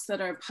the books that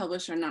are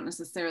published are not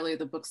necessarily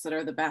the books that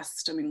are the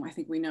best. I mean, I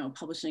think we know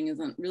publishing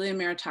isn't really a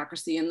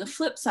meritocracy. And the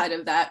flip side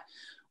of that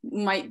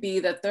might be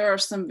that there are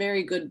some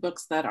very good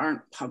books that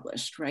aren't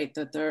published, right?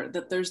 That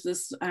there's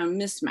this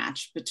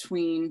mismatch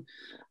between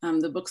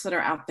the books that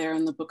are out there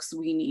and the books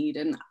we need.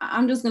 And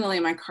I'm just gonna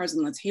lay my cards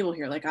on the table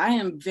here. Like, I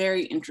am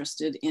very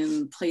interested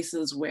in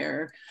places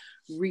where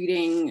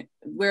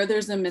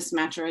there's a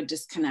mismatch or a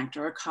disconnect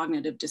or a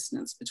cognitive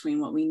dissonance between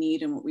what we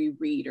need and what we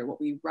read, or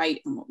what we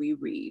write and what we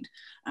read.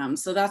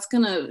 So that's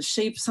gonna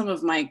shape some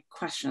of my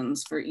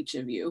questions for each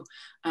of you.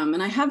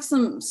 And I have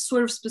some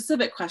sort of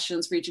specific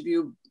questions for each of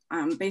you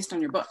based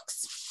on your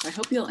books. I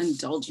hope you'll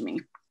indulge me.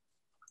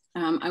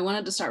 I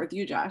wanted to start with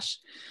you, Josh.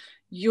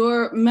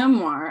 Your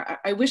memoir,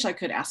 I wish I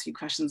could ask you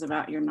questions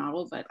about your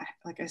novel, but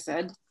like I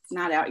said, it's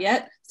not out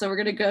yet. So we're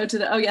gonna go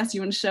to oh yes,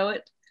 you wanna show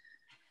it?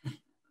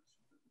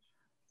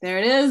 There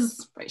it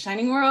is, Bright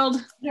Shining World.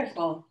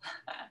 Wonderful.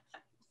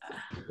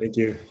 Thank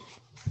you.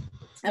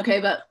 Okay,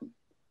 but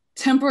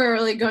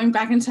temporarily going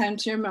back in time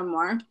to your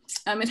memoir,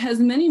 it has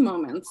many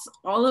moments,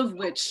 all of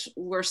which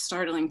were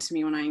startling to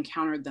me when I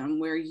encountered them,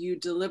 where you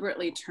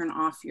deliberately turn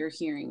off your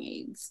hearing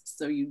aids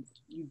so you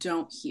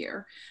don't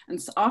hear.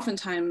 And so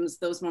oftentimes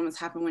those moments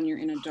happen when you're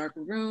in a dark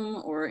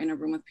room or in a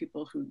room with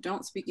people who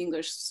don't speak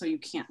English, so you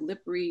can't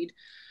lip read.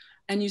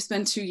 And you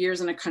spend 2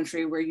 years in a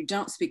country where you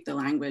don't speak the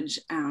language.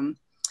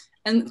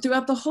 And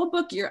throughout the whole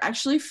book, you're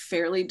actually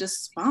fairly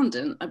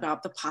despondent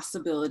about the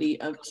possibility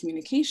of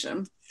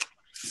communication.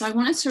 So I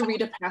wanted to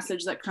read a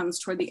passage that comes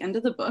toward the end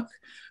of the book,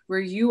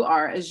 where you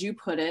are, as you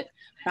put it,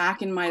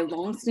 back in my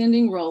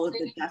long-standing role of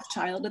the deaf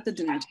child at the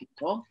dinner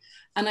table.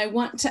 And I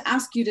want to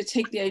ask you to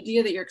take the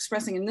idea that you're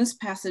expressing in this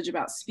passage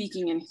about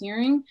speaking and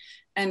hearing,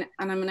 and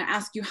I'm going to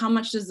ask you, how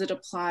much does it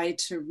apply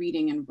to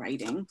reading and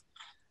writing?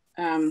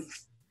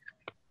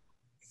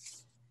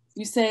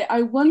 You say,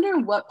 I wonder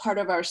what part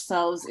of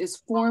ourselves is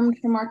formed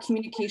from our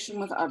communication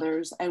with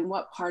others and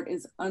what part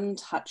is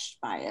untouched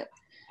by it.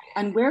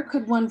 And where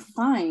could one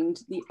find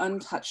the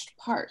untouched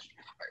part?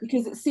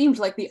 Because it seemed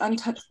like the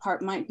untouched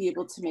part might be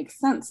able to make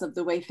sense of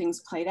the way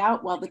things played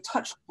out, while the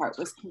touched part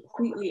was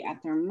completely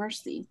at their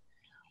mercy.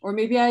 Or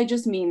maybe I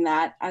just mean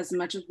that as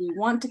much as we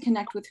want to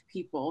connect with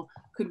people,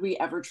 could we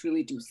ever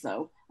truly do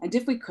so? And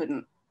if we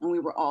couldn't, and we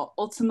were all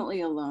ultimately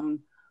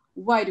alone,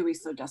 why do we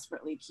so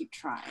desperately keep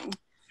trying?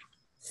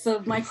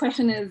 So my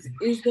question is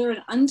there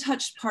an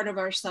untouched part of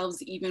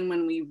ourselves even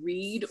when we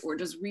read, or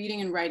does reading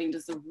and writing,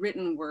 does the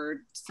written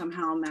word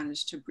somehow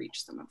manage to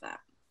breach some of that?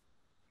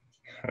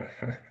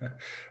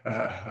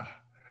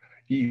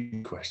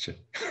 Easy question.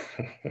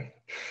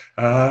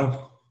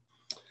 I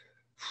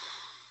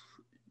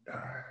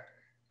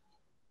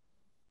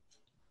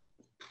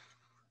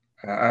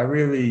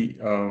really,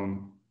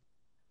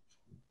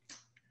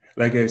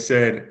 like I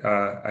said,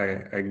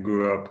 I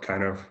grew up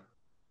kind of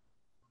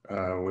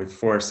with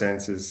 4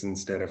 senses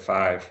instead of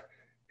 5.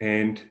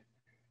 And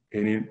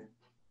it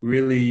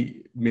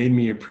really made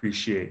me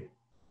appreciate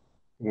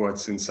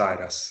what's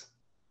inside us.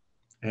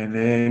 And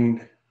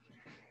then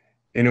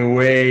in a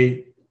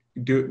way,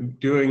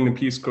 doing the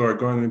Peace Corps,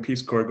 going to the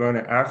Peace Corps, going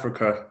to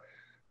Africa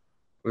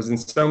was in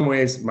some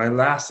ways my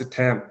last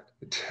attempt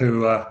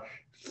to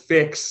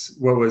fix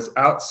what was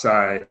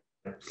outside,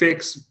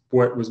 fix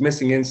what was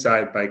missing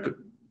inside by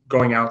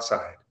going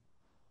outside.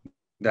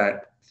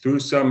 That through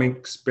some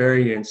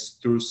experience,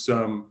 through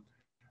some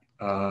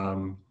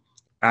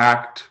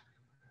act,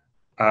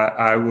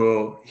 I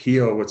will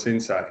heal what's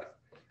inside.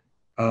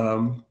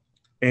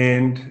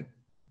 And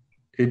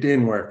it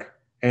didn't work.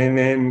 And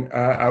then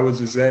I was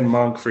a Zen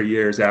monk for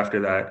years after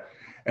that.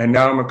 And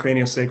now I'm a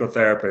craniosacral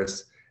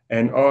therapist.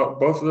 And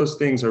both of those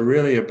things are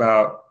really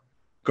about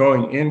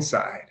going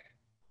inside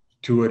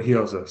to what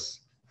heals us.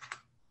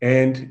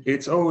 And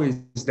it's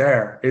always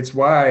there. It's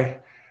why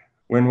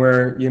when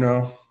we're,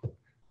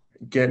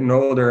 getting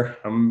older,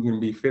 I'm going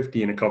to be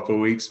 50 in a couple of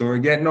weeks. When we're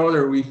getting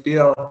older, we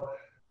feel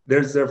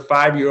there's a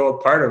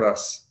 5-year-old part of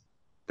us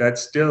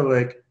that's still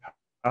like,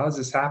 how is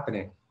this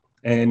happening?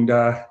 And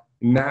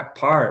that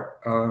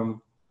part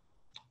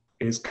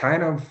is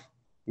kind of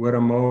what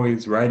I'm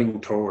always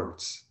writing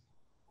towards.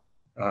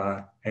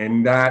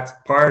 And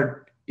that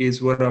part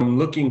is what I'm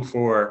looking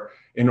for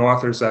in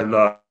authors I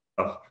love.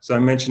 So I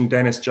mentioned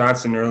Dennis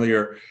Johnson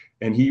earlier,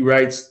 and he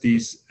writes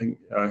these,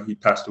 he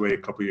passed away a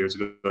couple years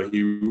ago,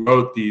 he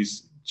wrote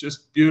these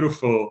just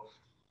beautiful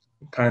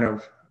kind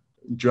of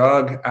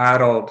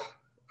drug-addled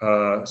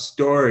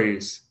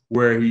stories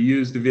where he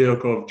used the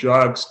vehicle of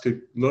drugs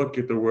to look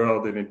at the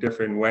world in a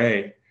different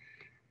way.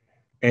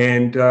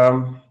 And,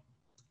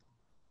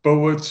 but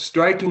what's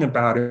striking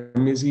about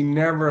him is he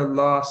never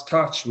lost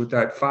touch with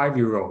that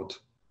 5-year-old,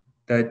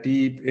 that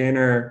deep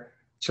inner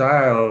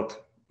child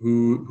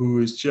who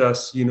is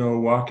just,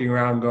 walking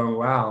around going,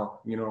 wow,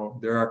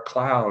 there are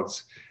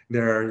clouds,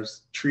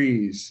 there's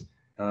trees,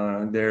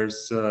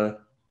 there's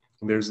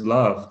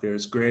love,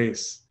 there's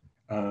grace.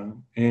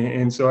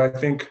 And so I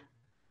think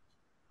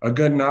a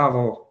good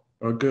novel,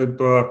 a good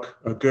book,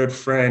 a good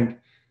friend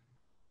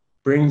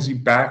brings you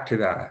back to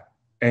that.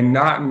 And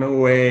not in a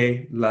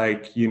way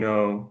like,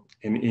 an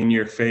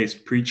in-your-face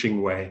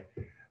preaching way,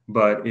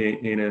 but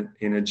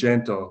in a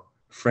gentle,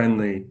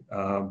 friendly,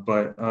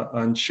 but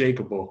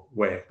unshakable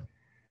way.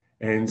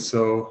 And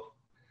so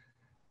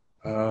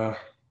kind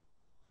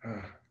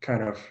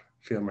of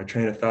feel my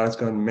train of thought's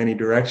gone in many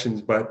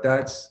directions, but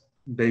that's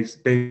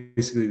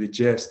basically the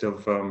gist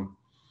of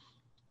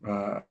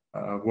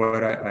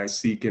what I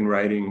seek in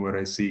writing, what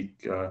I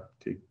seek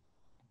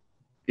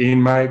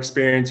in my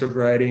experience of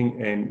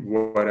writing, and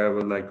what I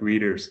would like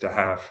readers to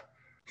have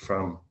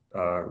from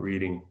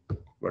reading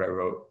what I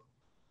wrote.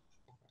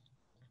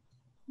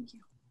 Thank you.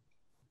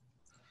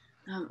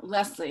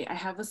 Leslie, I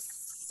have a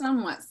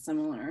somewhat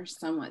similar,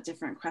 somewhat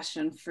different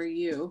question for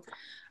you.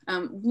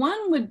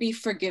 One would be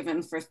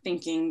forgiven for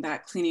thinking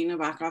that cleaning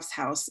Nabokov's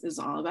house is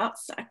all about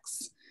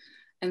sex.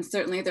 And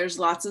certainly there's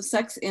lots of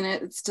sex in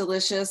it. It's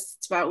delicious.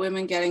 It's about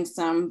women getting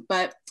some,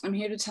 but I'm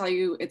here to tell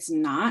you it's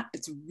not.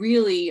 It's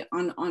really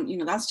on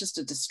that's just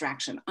a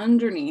distraction.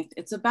 Underneath,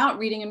 it's about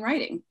reading and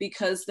writing,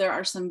 because there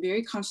are some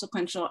very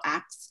consequential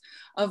acts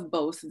of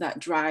both that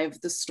drive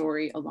the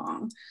story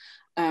along.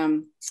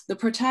 The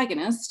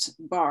protagonist,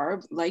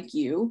 Barb, like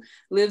you,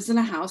 lives in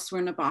a house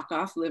where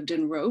Nabokov lived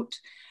and wrote.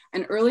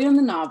 And early in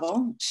the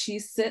novel, she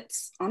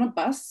sits on a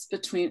bus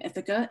between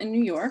Ithaca and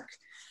New York,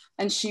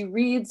 and she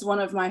reads one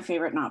of my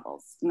favorite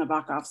novels,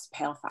 Nabokov's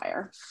Pale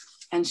Fire.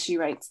 And she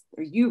writes,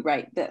 or you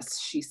write this,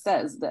 she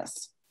says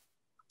this: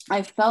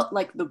 I felt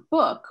like the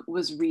book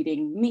was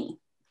reading me.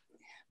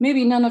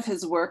 Maybe none of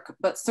his work,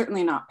 but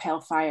certainly not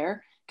Pale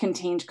Fire,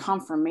 contained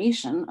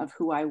confirmation of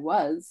who I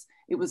was.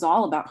 It was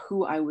all about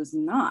who I was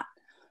not.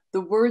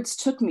 The words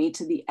took me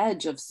to the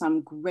edge of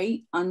some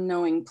great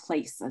unknowing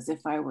place, as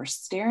if I were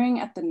staring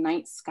at the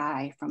night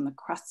sky from the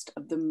crust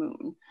of the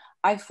moon.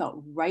 I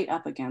felt right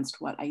up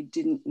against what I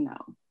didn't know.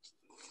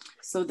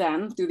 So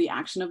then, through the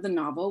action of the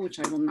novel, which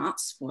I will not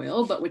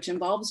spoil, but which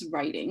involves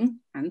writing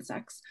and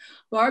sex,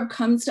 Barb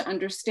comes to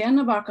understand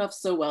Nabokov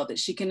so well that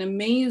she can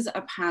amaze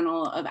a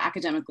panel of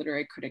academic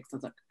literary critics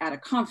at a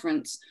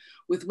conference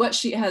with what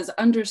she has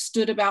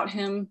understood about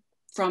him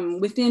from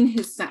within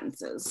his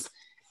sentences.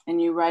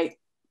 And you write,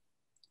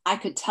 I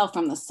could tell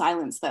from the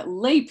silence that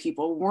lay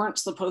people weren't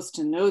supposed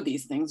to know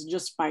these things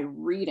just by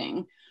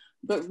reading,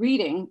 but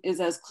reading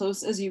is as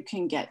close as you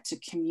can get to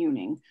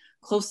communing,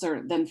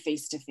 closer than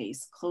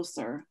face-to-face,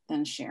 closer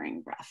than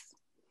sharing breath.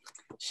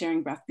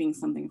 Sharing breath being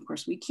something, of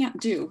course, we can't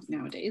do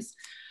nowadays.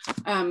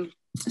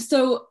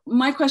 So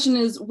my question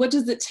is, what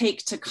does it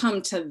take to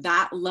come to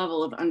that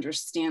level of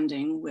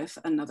understanding with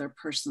another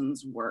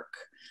person's work?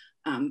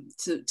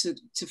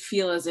 To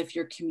feel as if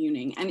you're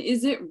communing? And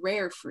is it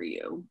rare for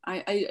you?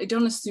 I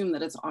don't assume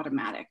that it's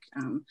automatic.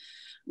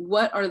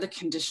 What are the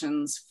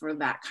conditions for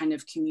that kind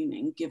of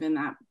communing, given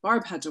that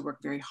Barb had to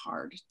work very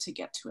hard to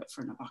get to it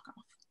for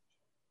Nabokov?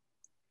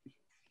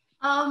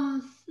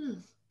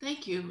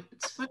 Thank you.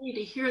 It's funny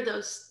to hear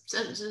those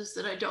sentences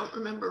that I don't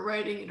remember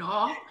writing at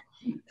all.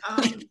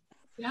 It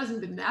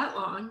hasn't been that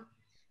long.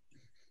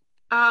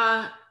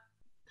 I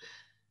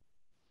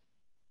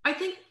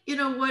think,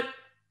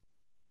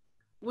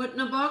 what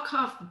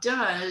Nabokov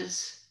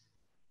does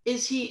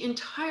is he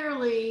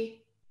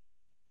entirely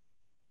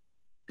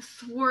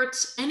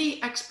thwarts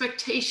any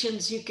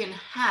expectations you can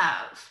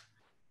have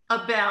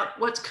about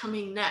what's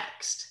coming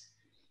next.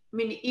 I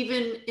mean,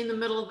 even in the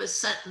middle of a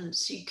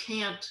sentence, you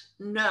can't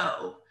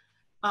know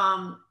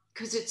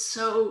because it's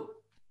so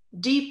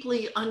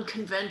deeply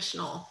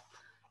unconventional.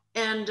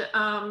 And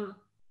I'm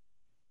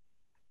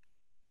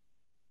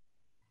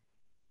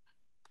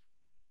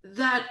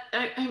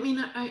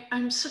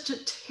such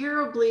a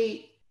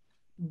terribly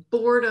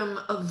boredom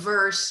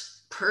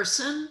averse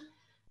person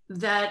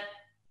that,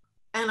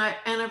 and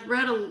I've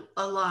read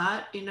a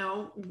lot, you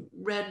know,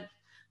 read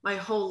my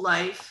whole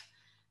life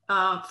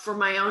for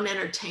my own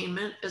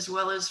entertainment as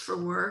well as for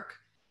work.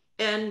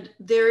 And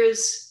there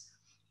is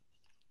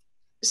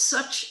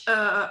such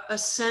a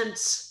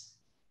sense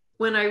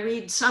when I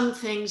read some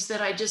things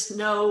that I just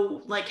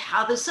know like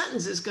how the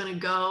sentence is going to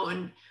go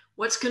and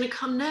what's going to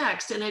come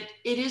next. And it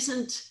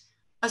isn't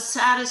a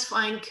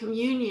satisfying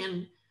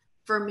communion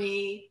for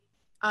me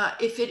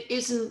if it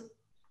isn't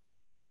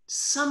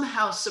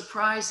somehow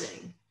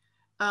surprising.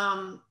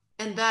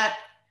 And that,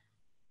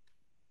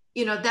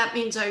 you know, that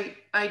means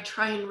I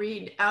try and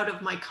read out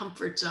of my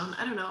comfort zone.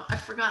 I don't know.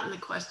 I've forgotten the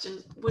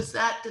question.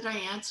 Did I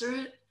answer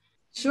it?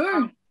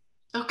 Sure.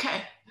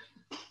 Okay.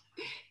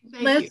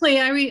 Leslie,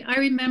 I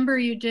remember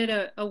you did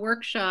a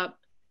workshop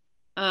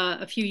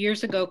a few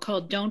years ago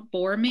called Don't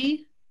Bore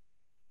Me.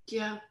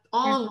 Yeah,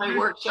 all of my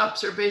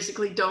workshops are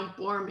basically don't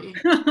bore me.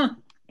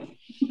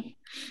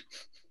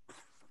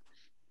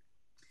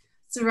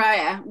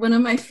 Sorayya, one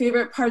of my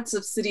favorite parts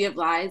of City of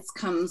Lies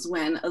comes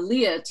when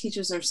Aaliyah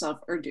teaches herself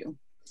Urdu.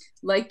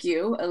 Like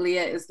you,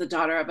 Aaliyah is the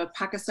daughter of a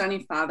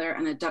Pakistani father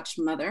and a Dutch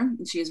mother,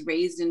 and she is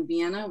raised in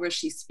Vienna where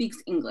she speaks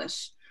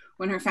English.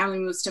 When her family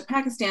moves to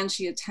Pakistan,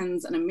 she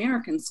attends an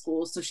American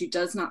school, so she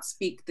does not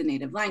speak the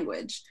native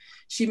language.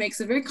 She makes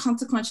a very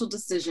consequential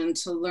decision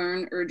to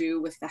learn Urdu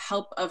with the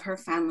help of her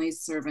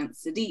family's servant,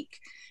 Sadiq,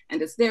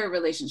 and it's their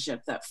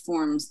relationship that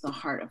forms the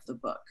heart of the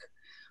book.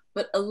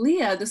 But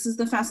Aaliyah, this is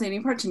the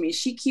fascinating part to me,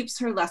 she keeps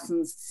her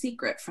lessons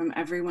secret from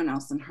everyone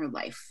else in her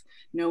life.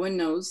 No one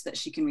knows that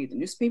she can read the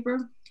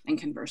newspaper and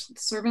converse with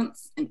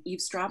servants and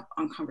eavesdrop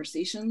on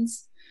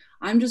conversations.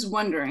 I'm just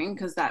wondering,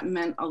 because that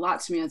meant a lot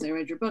to me as I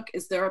read your book,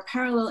 is there a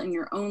parallel in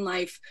your own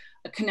life,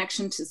 a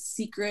connection to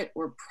secret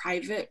or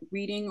private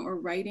reading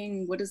or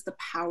writing? What is the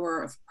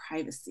power of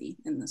privacy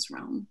in this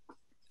realm?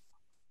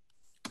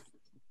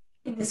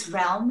 In this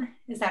realm,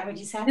 is that what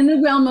you said? In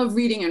the realm of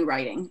reading and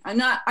writing. I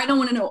don't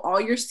want to know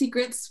all your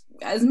secrets,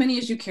 as many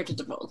as you care to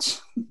divulge.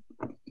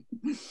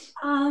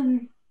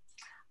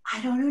 I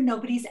don't know,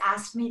 nobody's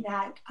asked me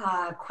that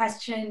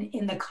question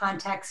in the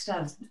context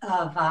of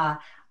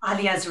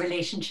Alia's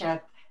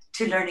relationship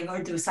to learning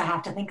Urdu, so I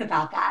have to think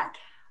about that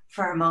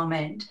for a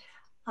moment.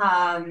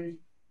 I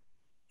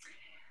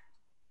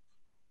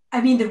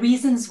mean, the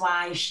reasons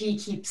why she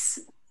keeps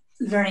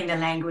learning the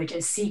language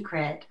as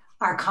secret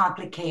are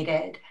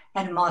complicated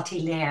and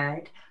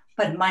multi-layered,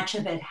 but much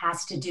of it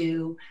has to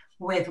do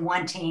with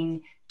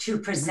wanting to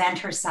present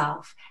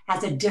herself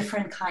as a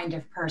different kind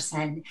of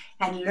person,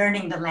 and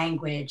learning the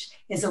language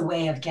is a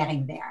way of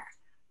getting there,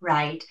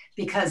 right?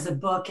 Because the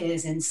book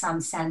is, in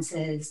some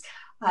senses,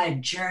 a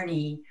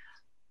journey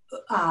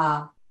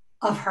of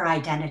her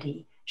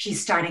identity.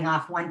 She's starting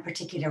off one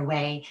particular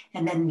way,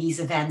 and then these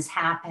events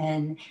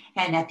happen,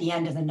 and at the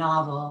end of the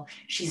novel,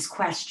 she's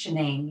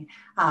questioning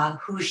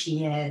who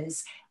she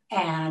is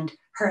and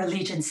her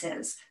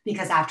allegiances,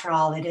 because after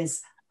all, it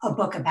is a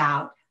book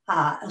about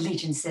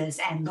allegiances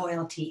and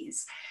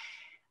loyalties.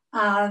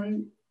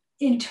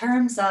 In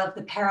terms of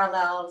the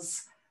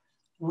parallels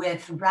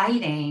with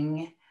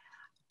writing,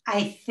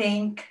 I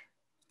think,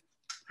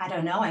 I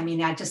don't know, I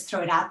mean, I just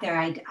throw it out there.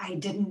 I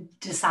didn't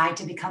decide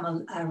to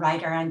become a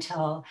writer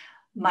until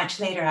much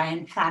later. I,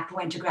 in fact,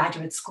 went to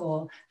graduate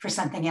school for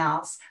something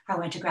else. I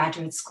went to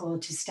graduate school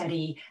to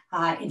study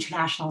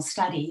international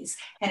studies.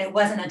 And it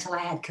wasn't until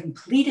I had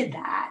completed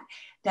that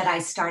I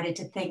started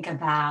to think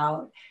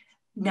about,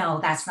 no,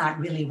 that's not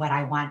really what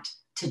I want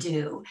to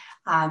do.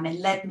 And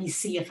let me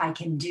see if I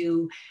can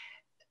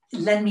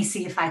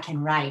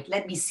write.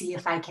 Let me see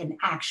if I can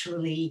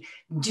actually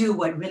do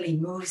what really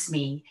moves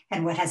me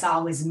and what has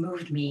always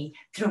moved me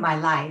through my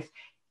life.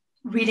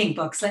 Reading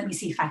books, let me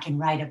see if I can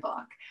write a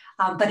book.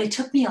 But it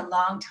took me a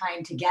long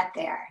time to get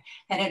there.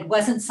 And it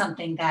wasn't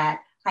something that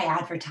I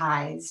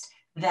advertised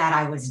that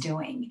I was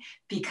doing,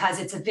 because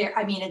it's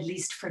I mean, at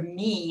least for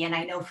me, and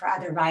I know for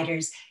other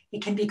writers,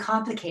 it can be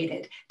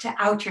complicated to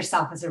out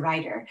yourself as a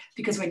writer,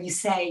 because when you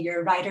say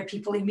you're a writer,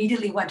 people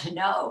immediately want to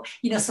know,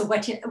 so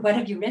what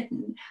have you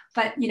written?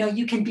 But,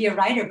 you can be a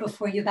writer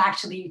before you've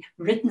actually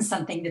written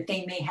something that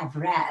they may have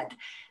read.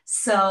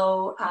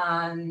 So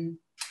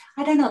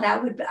I don't know,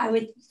 I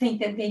would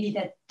think that maybe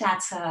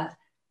that's a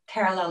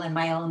parallel in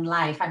my own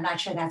life. I'm not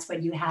sure that's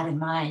what you had in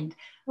mind.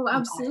 Oh,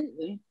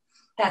 absolutely.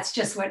 That's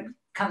just what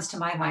comes to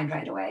my mind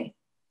right away.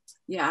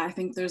 Yeah, I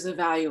think there's a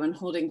value in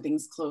holding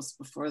things close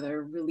before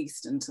they're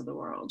released into the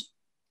world,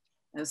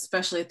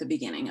 especially at the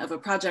beginning of a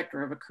project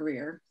or of a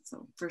career.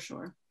 So for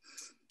sure.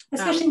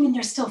 Especially when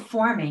they're still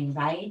forming,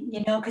 right?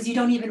 Because you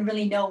don't even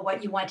really know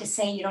what you want to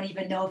say. You don't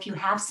even know if you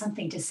have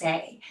something to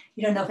say.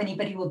 You don't know if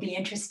anybody will be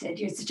interested.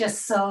 It's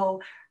just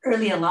so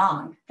early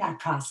along, that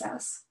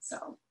process.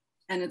 So.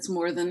 And it's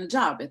more than a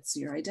job, it's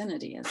your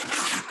identity.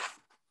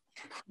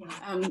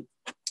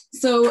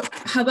 So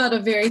how about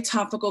a very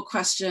topical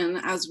question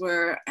as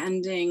we're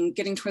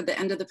getting toward the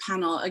end of the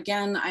panel.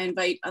 Again, I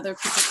invite other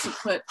people to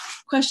put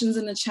questions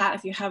in the chat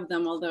if you have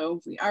them,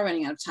 although we are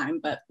running out of time,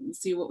 but we'll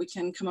see what we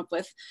can come up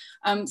with.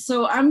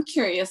 So I'm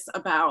curious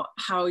about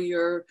how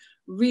your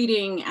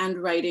reading and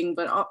writing,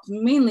 but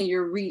mainly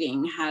your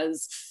reading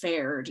has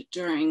fared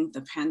during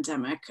the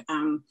pandemic.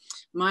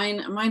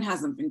 Mine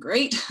hasn't been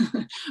great.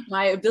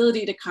 My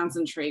ability to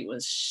concentrate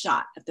was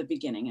shot at the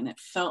beginning, and it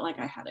felt like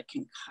I had a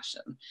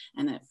concussion,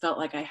 and it felt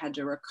like I had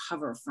to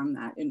recover from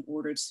that in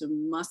order to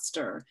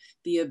muster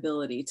the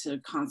ability to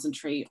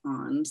concentrate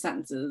on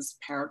sentences,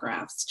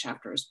 paragraphs,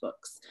 chapters,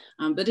 books.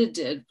 But it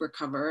did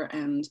recover,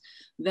 and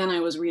then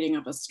I was reading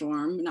up a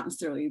storm, not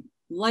necessarily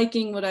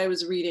liking what I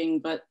was reading,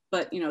 but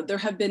there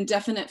have been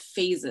definite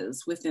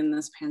phases within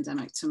this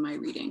pandemic to my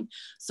reading.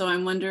 So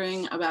I'm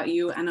wondering about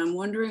you, and I'm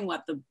wondering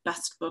what the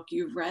best book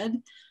you've read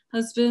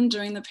has been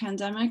during the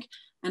pandemic,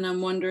 and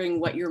I'm wondering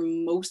what you're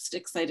most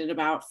excited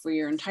about for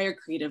your entire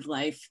creative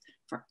life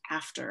for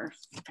after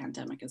the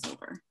pandemic is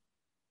over.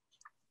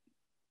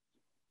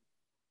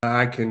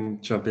 I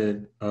can jump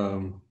in.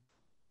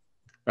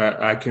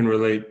 I can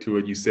relate to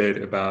what you said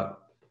about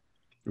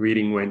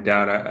reading went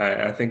down.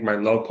 I think my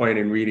low point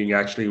in reading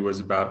actually was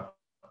about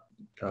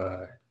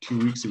 3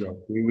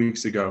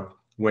 weeks ago,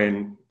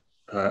 when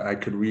I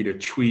could read a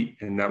tweet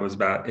and that was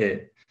about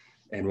it,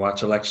 and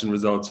watch election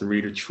results and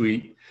read a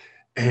tweet.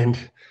 And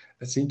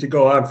it seemed to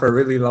go on for a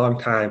really long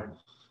time.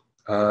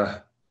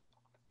 But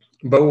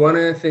one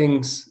of the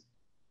things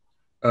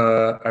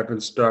I've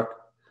been struck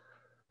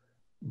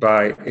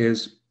by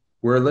is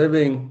we're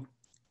living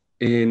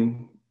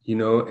in,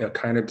 a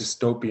kind of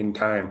dystopian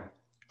time,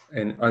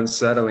 an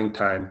unsettling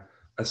time,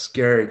 a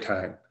scary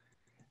time.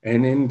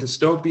 And in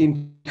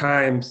dystopian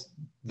times,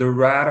 the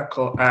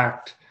radical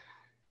act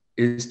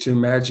is to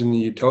imagine the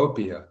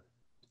utopia,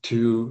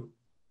 to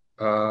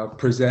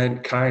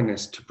present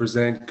kindness, to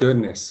present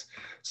goodness.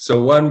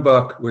 So one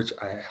book, which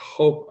I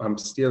hope I'm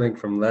stealing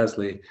from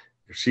Leslie,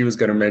 if she was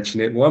going to mention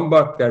it, one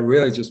book that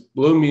really just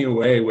blew me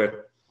away with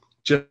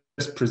just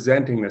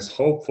presenting this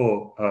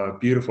hopeful,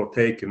 beautiful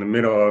take in the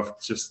middle of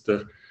just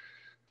the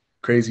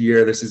crazy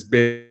year this has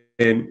been,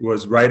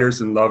 was Writers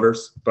and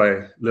Lovers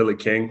by Lily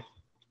King.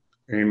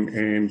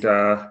 And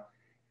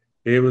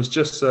it was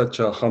just such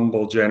a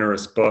humble,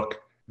 generous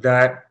book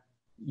that,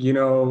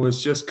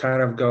 was just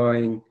kind of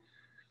going,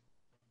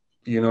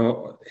 I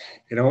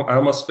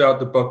almost felt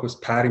the book was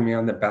patting me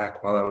on the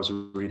back while I was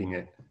reading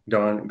it,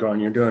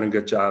 going, you're doing a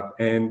good job.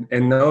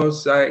 And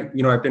those, I've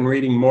been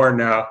reading more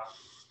now,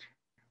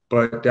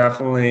 but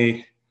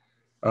definitely,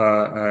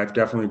 I've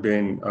definitely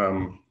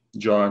been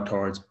drawn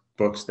towards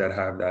books that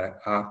have that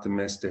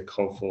optimistic,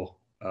 hopeful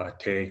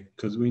take,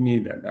 because we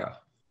need that now.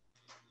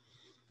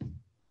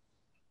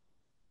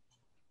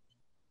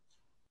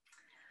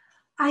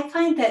 I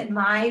find that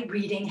my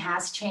reading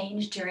has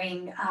changed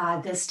during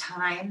this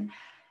time.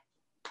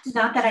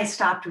 Not that I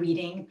stopped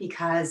reading,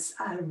 because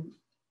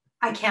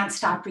I can't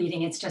stop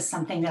reading. It's just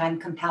something that I'm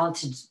compelled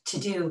to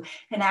do.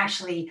 And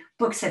actually,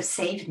 books have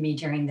saved me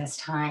during this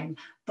time,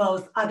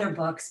 both other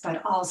books,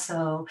 but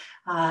also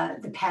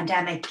the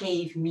pandemic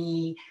gave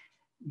me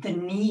the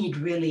need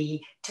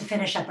really to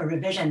finish up a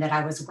revision that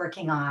I was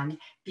working on,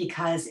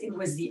 because it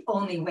was the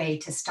only way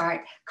to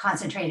start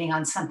concentrating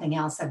on something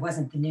else that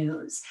wasn't the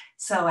news.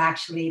 So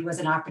actually it was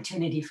an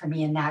opportunity for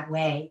me in that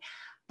way.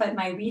 But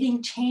my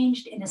reading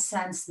changed in a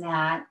sense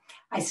that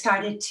I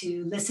started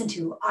to listen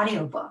to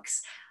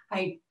audiobooks.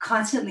 I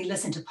constantly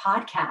listened to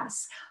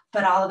podcasts,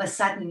 but all of a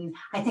sudden,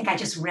 I think I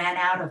just ran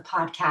out of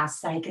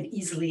podcasts that I could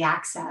easily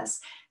access.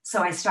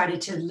 So I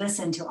started to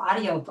listen to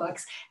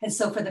audiobooks. And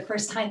so for the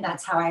first time,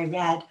 that's how I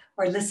read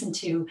or listened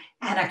to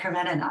Anna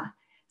Karenina.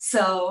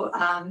 So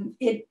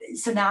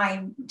so now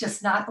I'm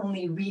just not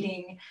only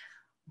reading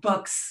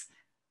books,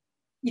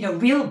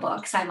 real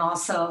books, I'm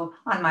also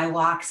on my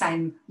walks,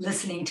 I'm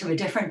listening to a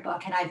different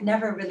book. And I've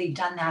never really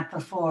done that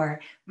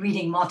before,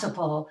 reading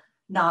multiple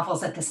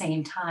novels at the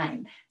same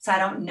time. So I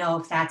don't know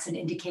if that's an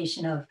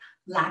indication of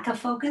lack of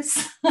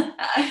focus,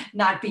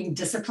 not being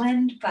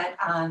disciplined, but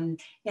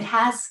it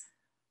has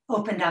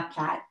opened up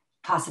that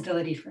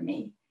possibility for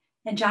me.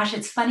 And Josh,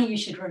 it's funny you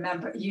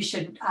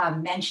should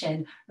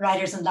mention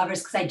Writers and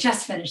Lovers, because I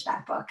just finished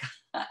that book.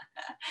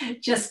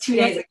 Just 2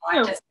 days ago,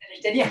 I just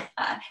finished it.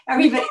 Yeah,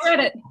 everybody's read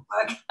it.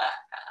 Book.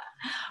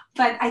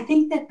 But I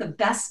think that the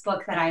best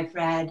book that I've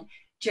read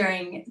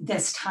during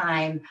this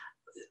time,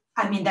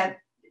 that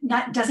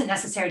doesn't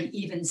necessarily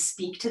even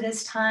speak to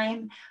this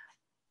time,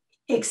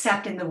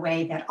 except in the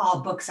way that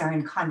all books are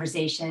in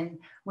conversation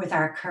with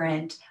our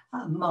current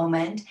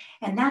moment.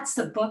 And that's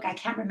the book, I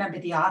can't remember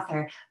the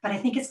author, but I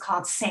think it's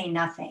called Say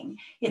Nothing.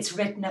 It's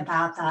written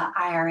about the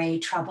IRA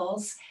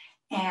troubles.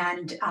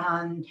 And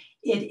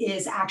it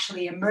is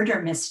actually a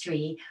murder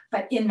mystery.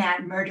 But in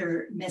that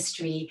murder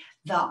mystery,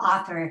 the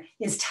author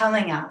is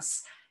telling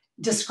us,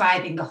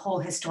 describing the whole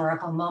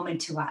historical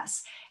moment to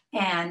us.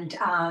 And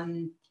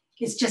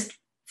it's just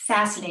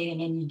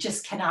fascinating, and you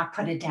just cannot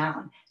put it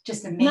down.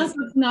 Just amazing.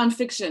 That's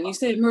nonfiction. You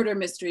say murder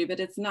mystery, but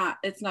it's not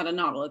a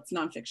novel, it's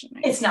nonfiction,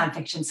 right? It's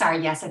nonfiction,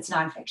 sorry, yes, it's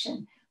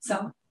nonfiction.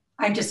 So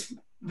I'm just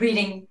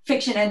reading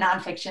fiction and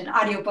nonfiction,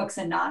 audiobooks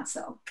and not,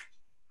 so.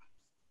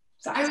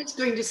 I was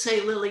going to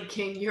say, Lily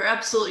King, you're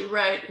absolutely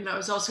right. And I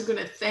was also going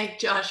to thank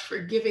Josh for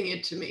giving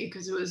it to me,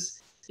 because it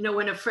you know,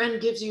 when a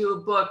friend gives you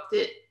a book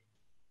that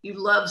you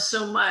love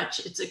so much,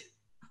 it's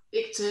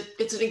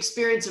an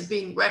experience of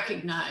being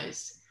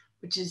recognized,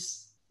 which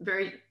is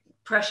very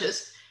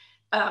precious.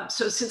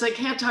 So since I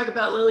can't talk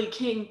about Lily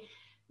King,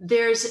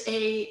 there's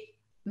a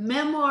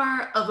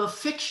memoir of a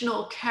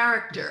fictional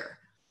character.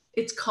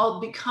 It's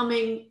called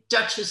Becoming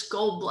Duchess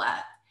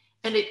Goldblatt,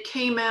 and it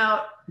came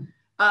out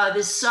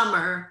this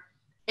summer.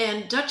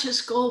 And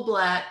Duchess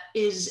Goldblatt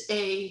is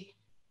a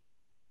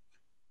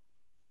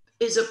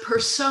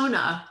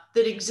persona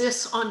that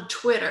exists on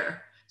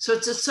Twitter. So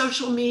it's a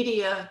social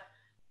media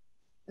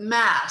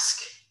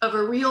mask of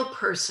a real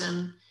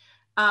person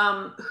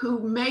who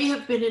may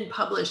have been in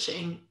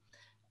publishing.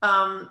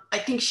 I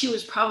think she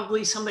was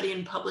probably somebody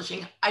in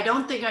publishing. I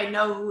don't think I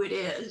know who it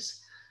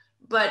is,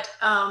 but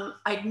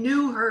I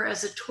knew her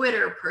as a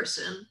Twitter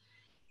person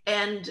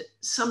and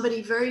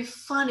somebody very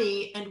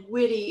funny and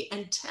witty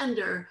and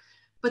tender.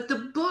 But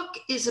the book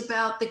is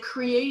about the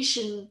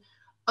creation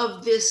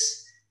of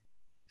this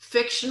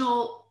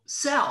fictional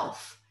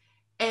self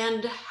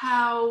and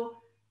how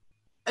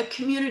a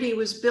community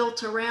was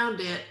built around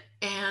it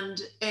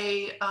and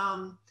a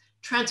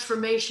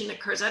transformation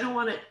occurs. I don't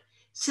want to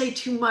say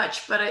too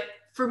much, but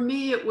for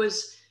me, it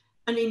was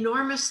an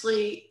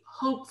enormously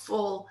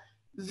hopeful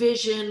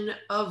vision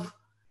of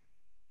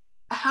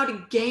how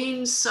to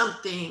gain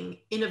something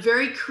in a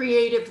very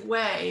creative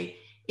way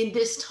in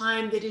this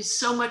time that is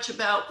so much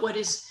about what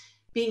is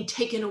being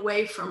taken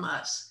away from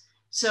us.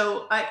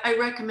 So I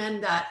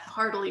recommend that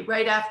heartily,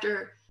 right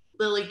after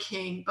Lily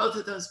King, both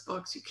of those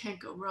books, you can't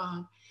go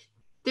wrong.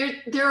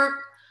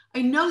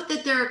 I note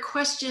that there are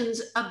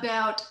questions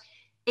about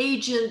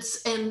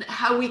agents and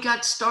how we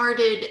got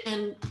started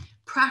and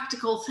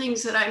practical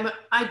things that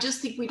I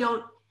just think we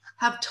don't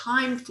have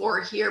time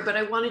for here, but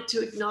I wanted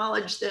to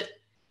acknowledge that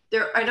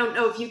I don't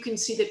know if you can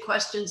see the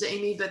questions,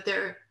 Amy, but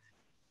they're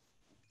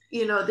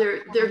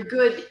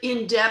good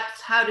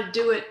in-depth, how to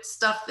do it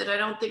stuff that I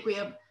don't think we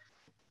have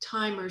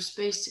time or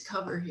space to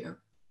cover here.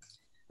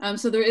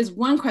 So there is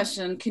one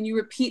question. Can you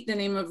repeat the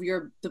name of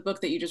the book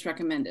that you just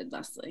recommended,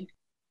 Leslie?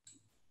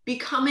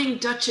 Becoming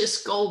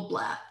Duchess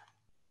Goldblatt.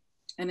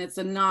 And it's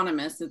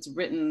anonymous. It's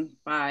written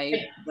by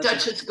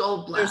Duchess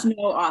Goldblatt. There's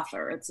no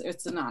author.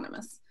 It's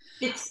anonymous.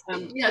 It's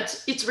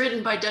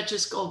written by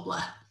Duchess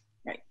Goldblatt.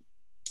 Right.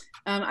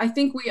 I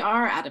think we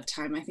are out of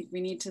time. I think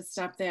we need to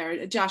stop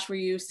there. Josh, were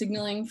you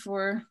signaling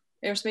for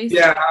airspace?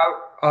 Yeah,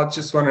 I'll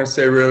just want to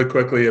say really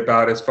quickly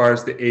about as far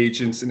as the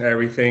agents and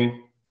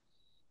everything.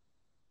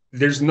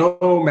 There's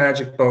no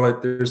magic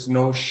bullet. There's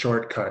no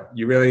shortcut.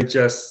 You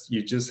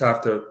just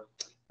have to.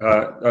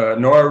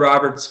 Nora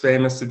Roberts'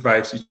 famous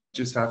advice: you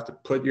just have to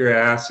put your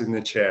ass in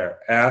the chair.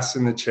 Ass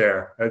in the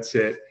chair. That's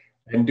it.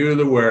 And do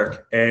the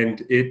work.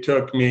 And it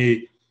took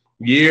me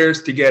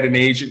years to get an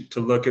agent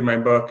to look at my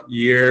book,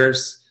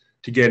 years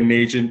to get an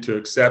agent to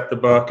accept the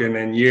book, and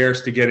then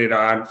years to get it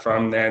on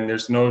from then.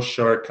 There's no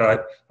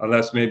shortcut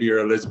unless maybe you're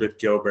Elizabeth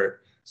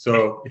Gilbert.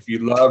 So if you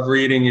love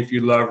reading, if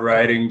you love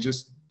writing,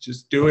 just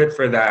do it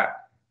for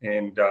that.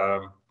 And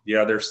the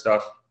other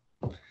stuff,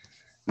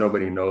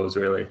 nobody knows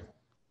really.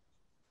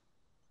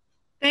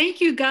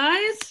 Thank you,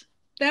 guys.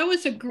 That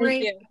was a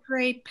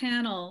great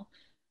panel.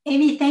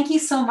 Amy, thank you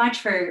so much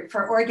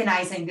for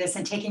organizing this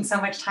and taking so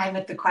much time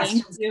with the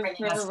questions. Thank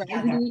you for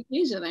the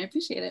occasion. I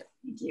appreciate it.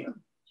 Thank you.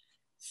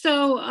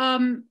 So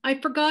I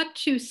forgot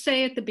to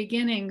say at the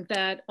beginning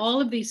that all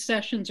of these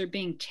sessions are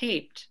being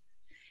taped.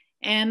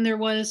 And there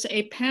was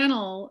a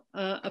panel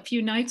a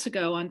few nights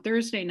ago on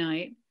Thursday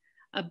night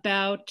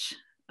about,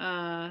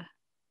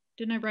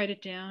 didn't I write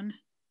it down?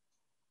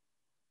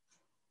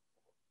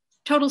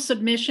 Total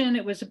Submission.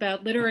 It was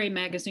about literary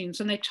magazines,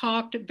 and they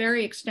talked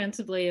very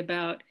extensively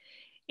about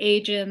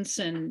agents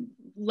and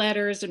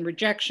letters and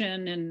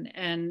rejection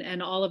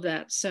and all of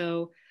that.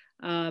 So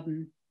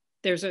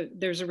there's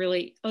a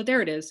really, oh,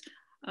 there it is.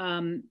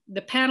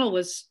 The panel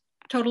was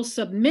Total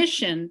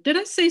Submission. Did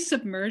I say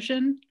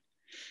submersion?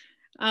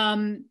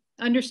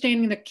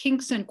 Understanding the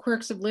kinks and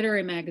quirks of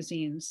literary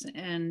magazines.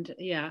 And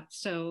yeah,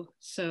 so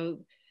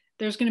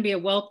there's going to be a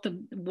wealth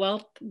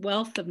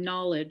of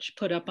knowledge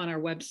put up on our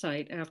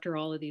website after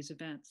all of these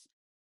events.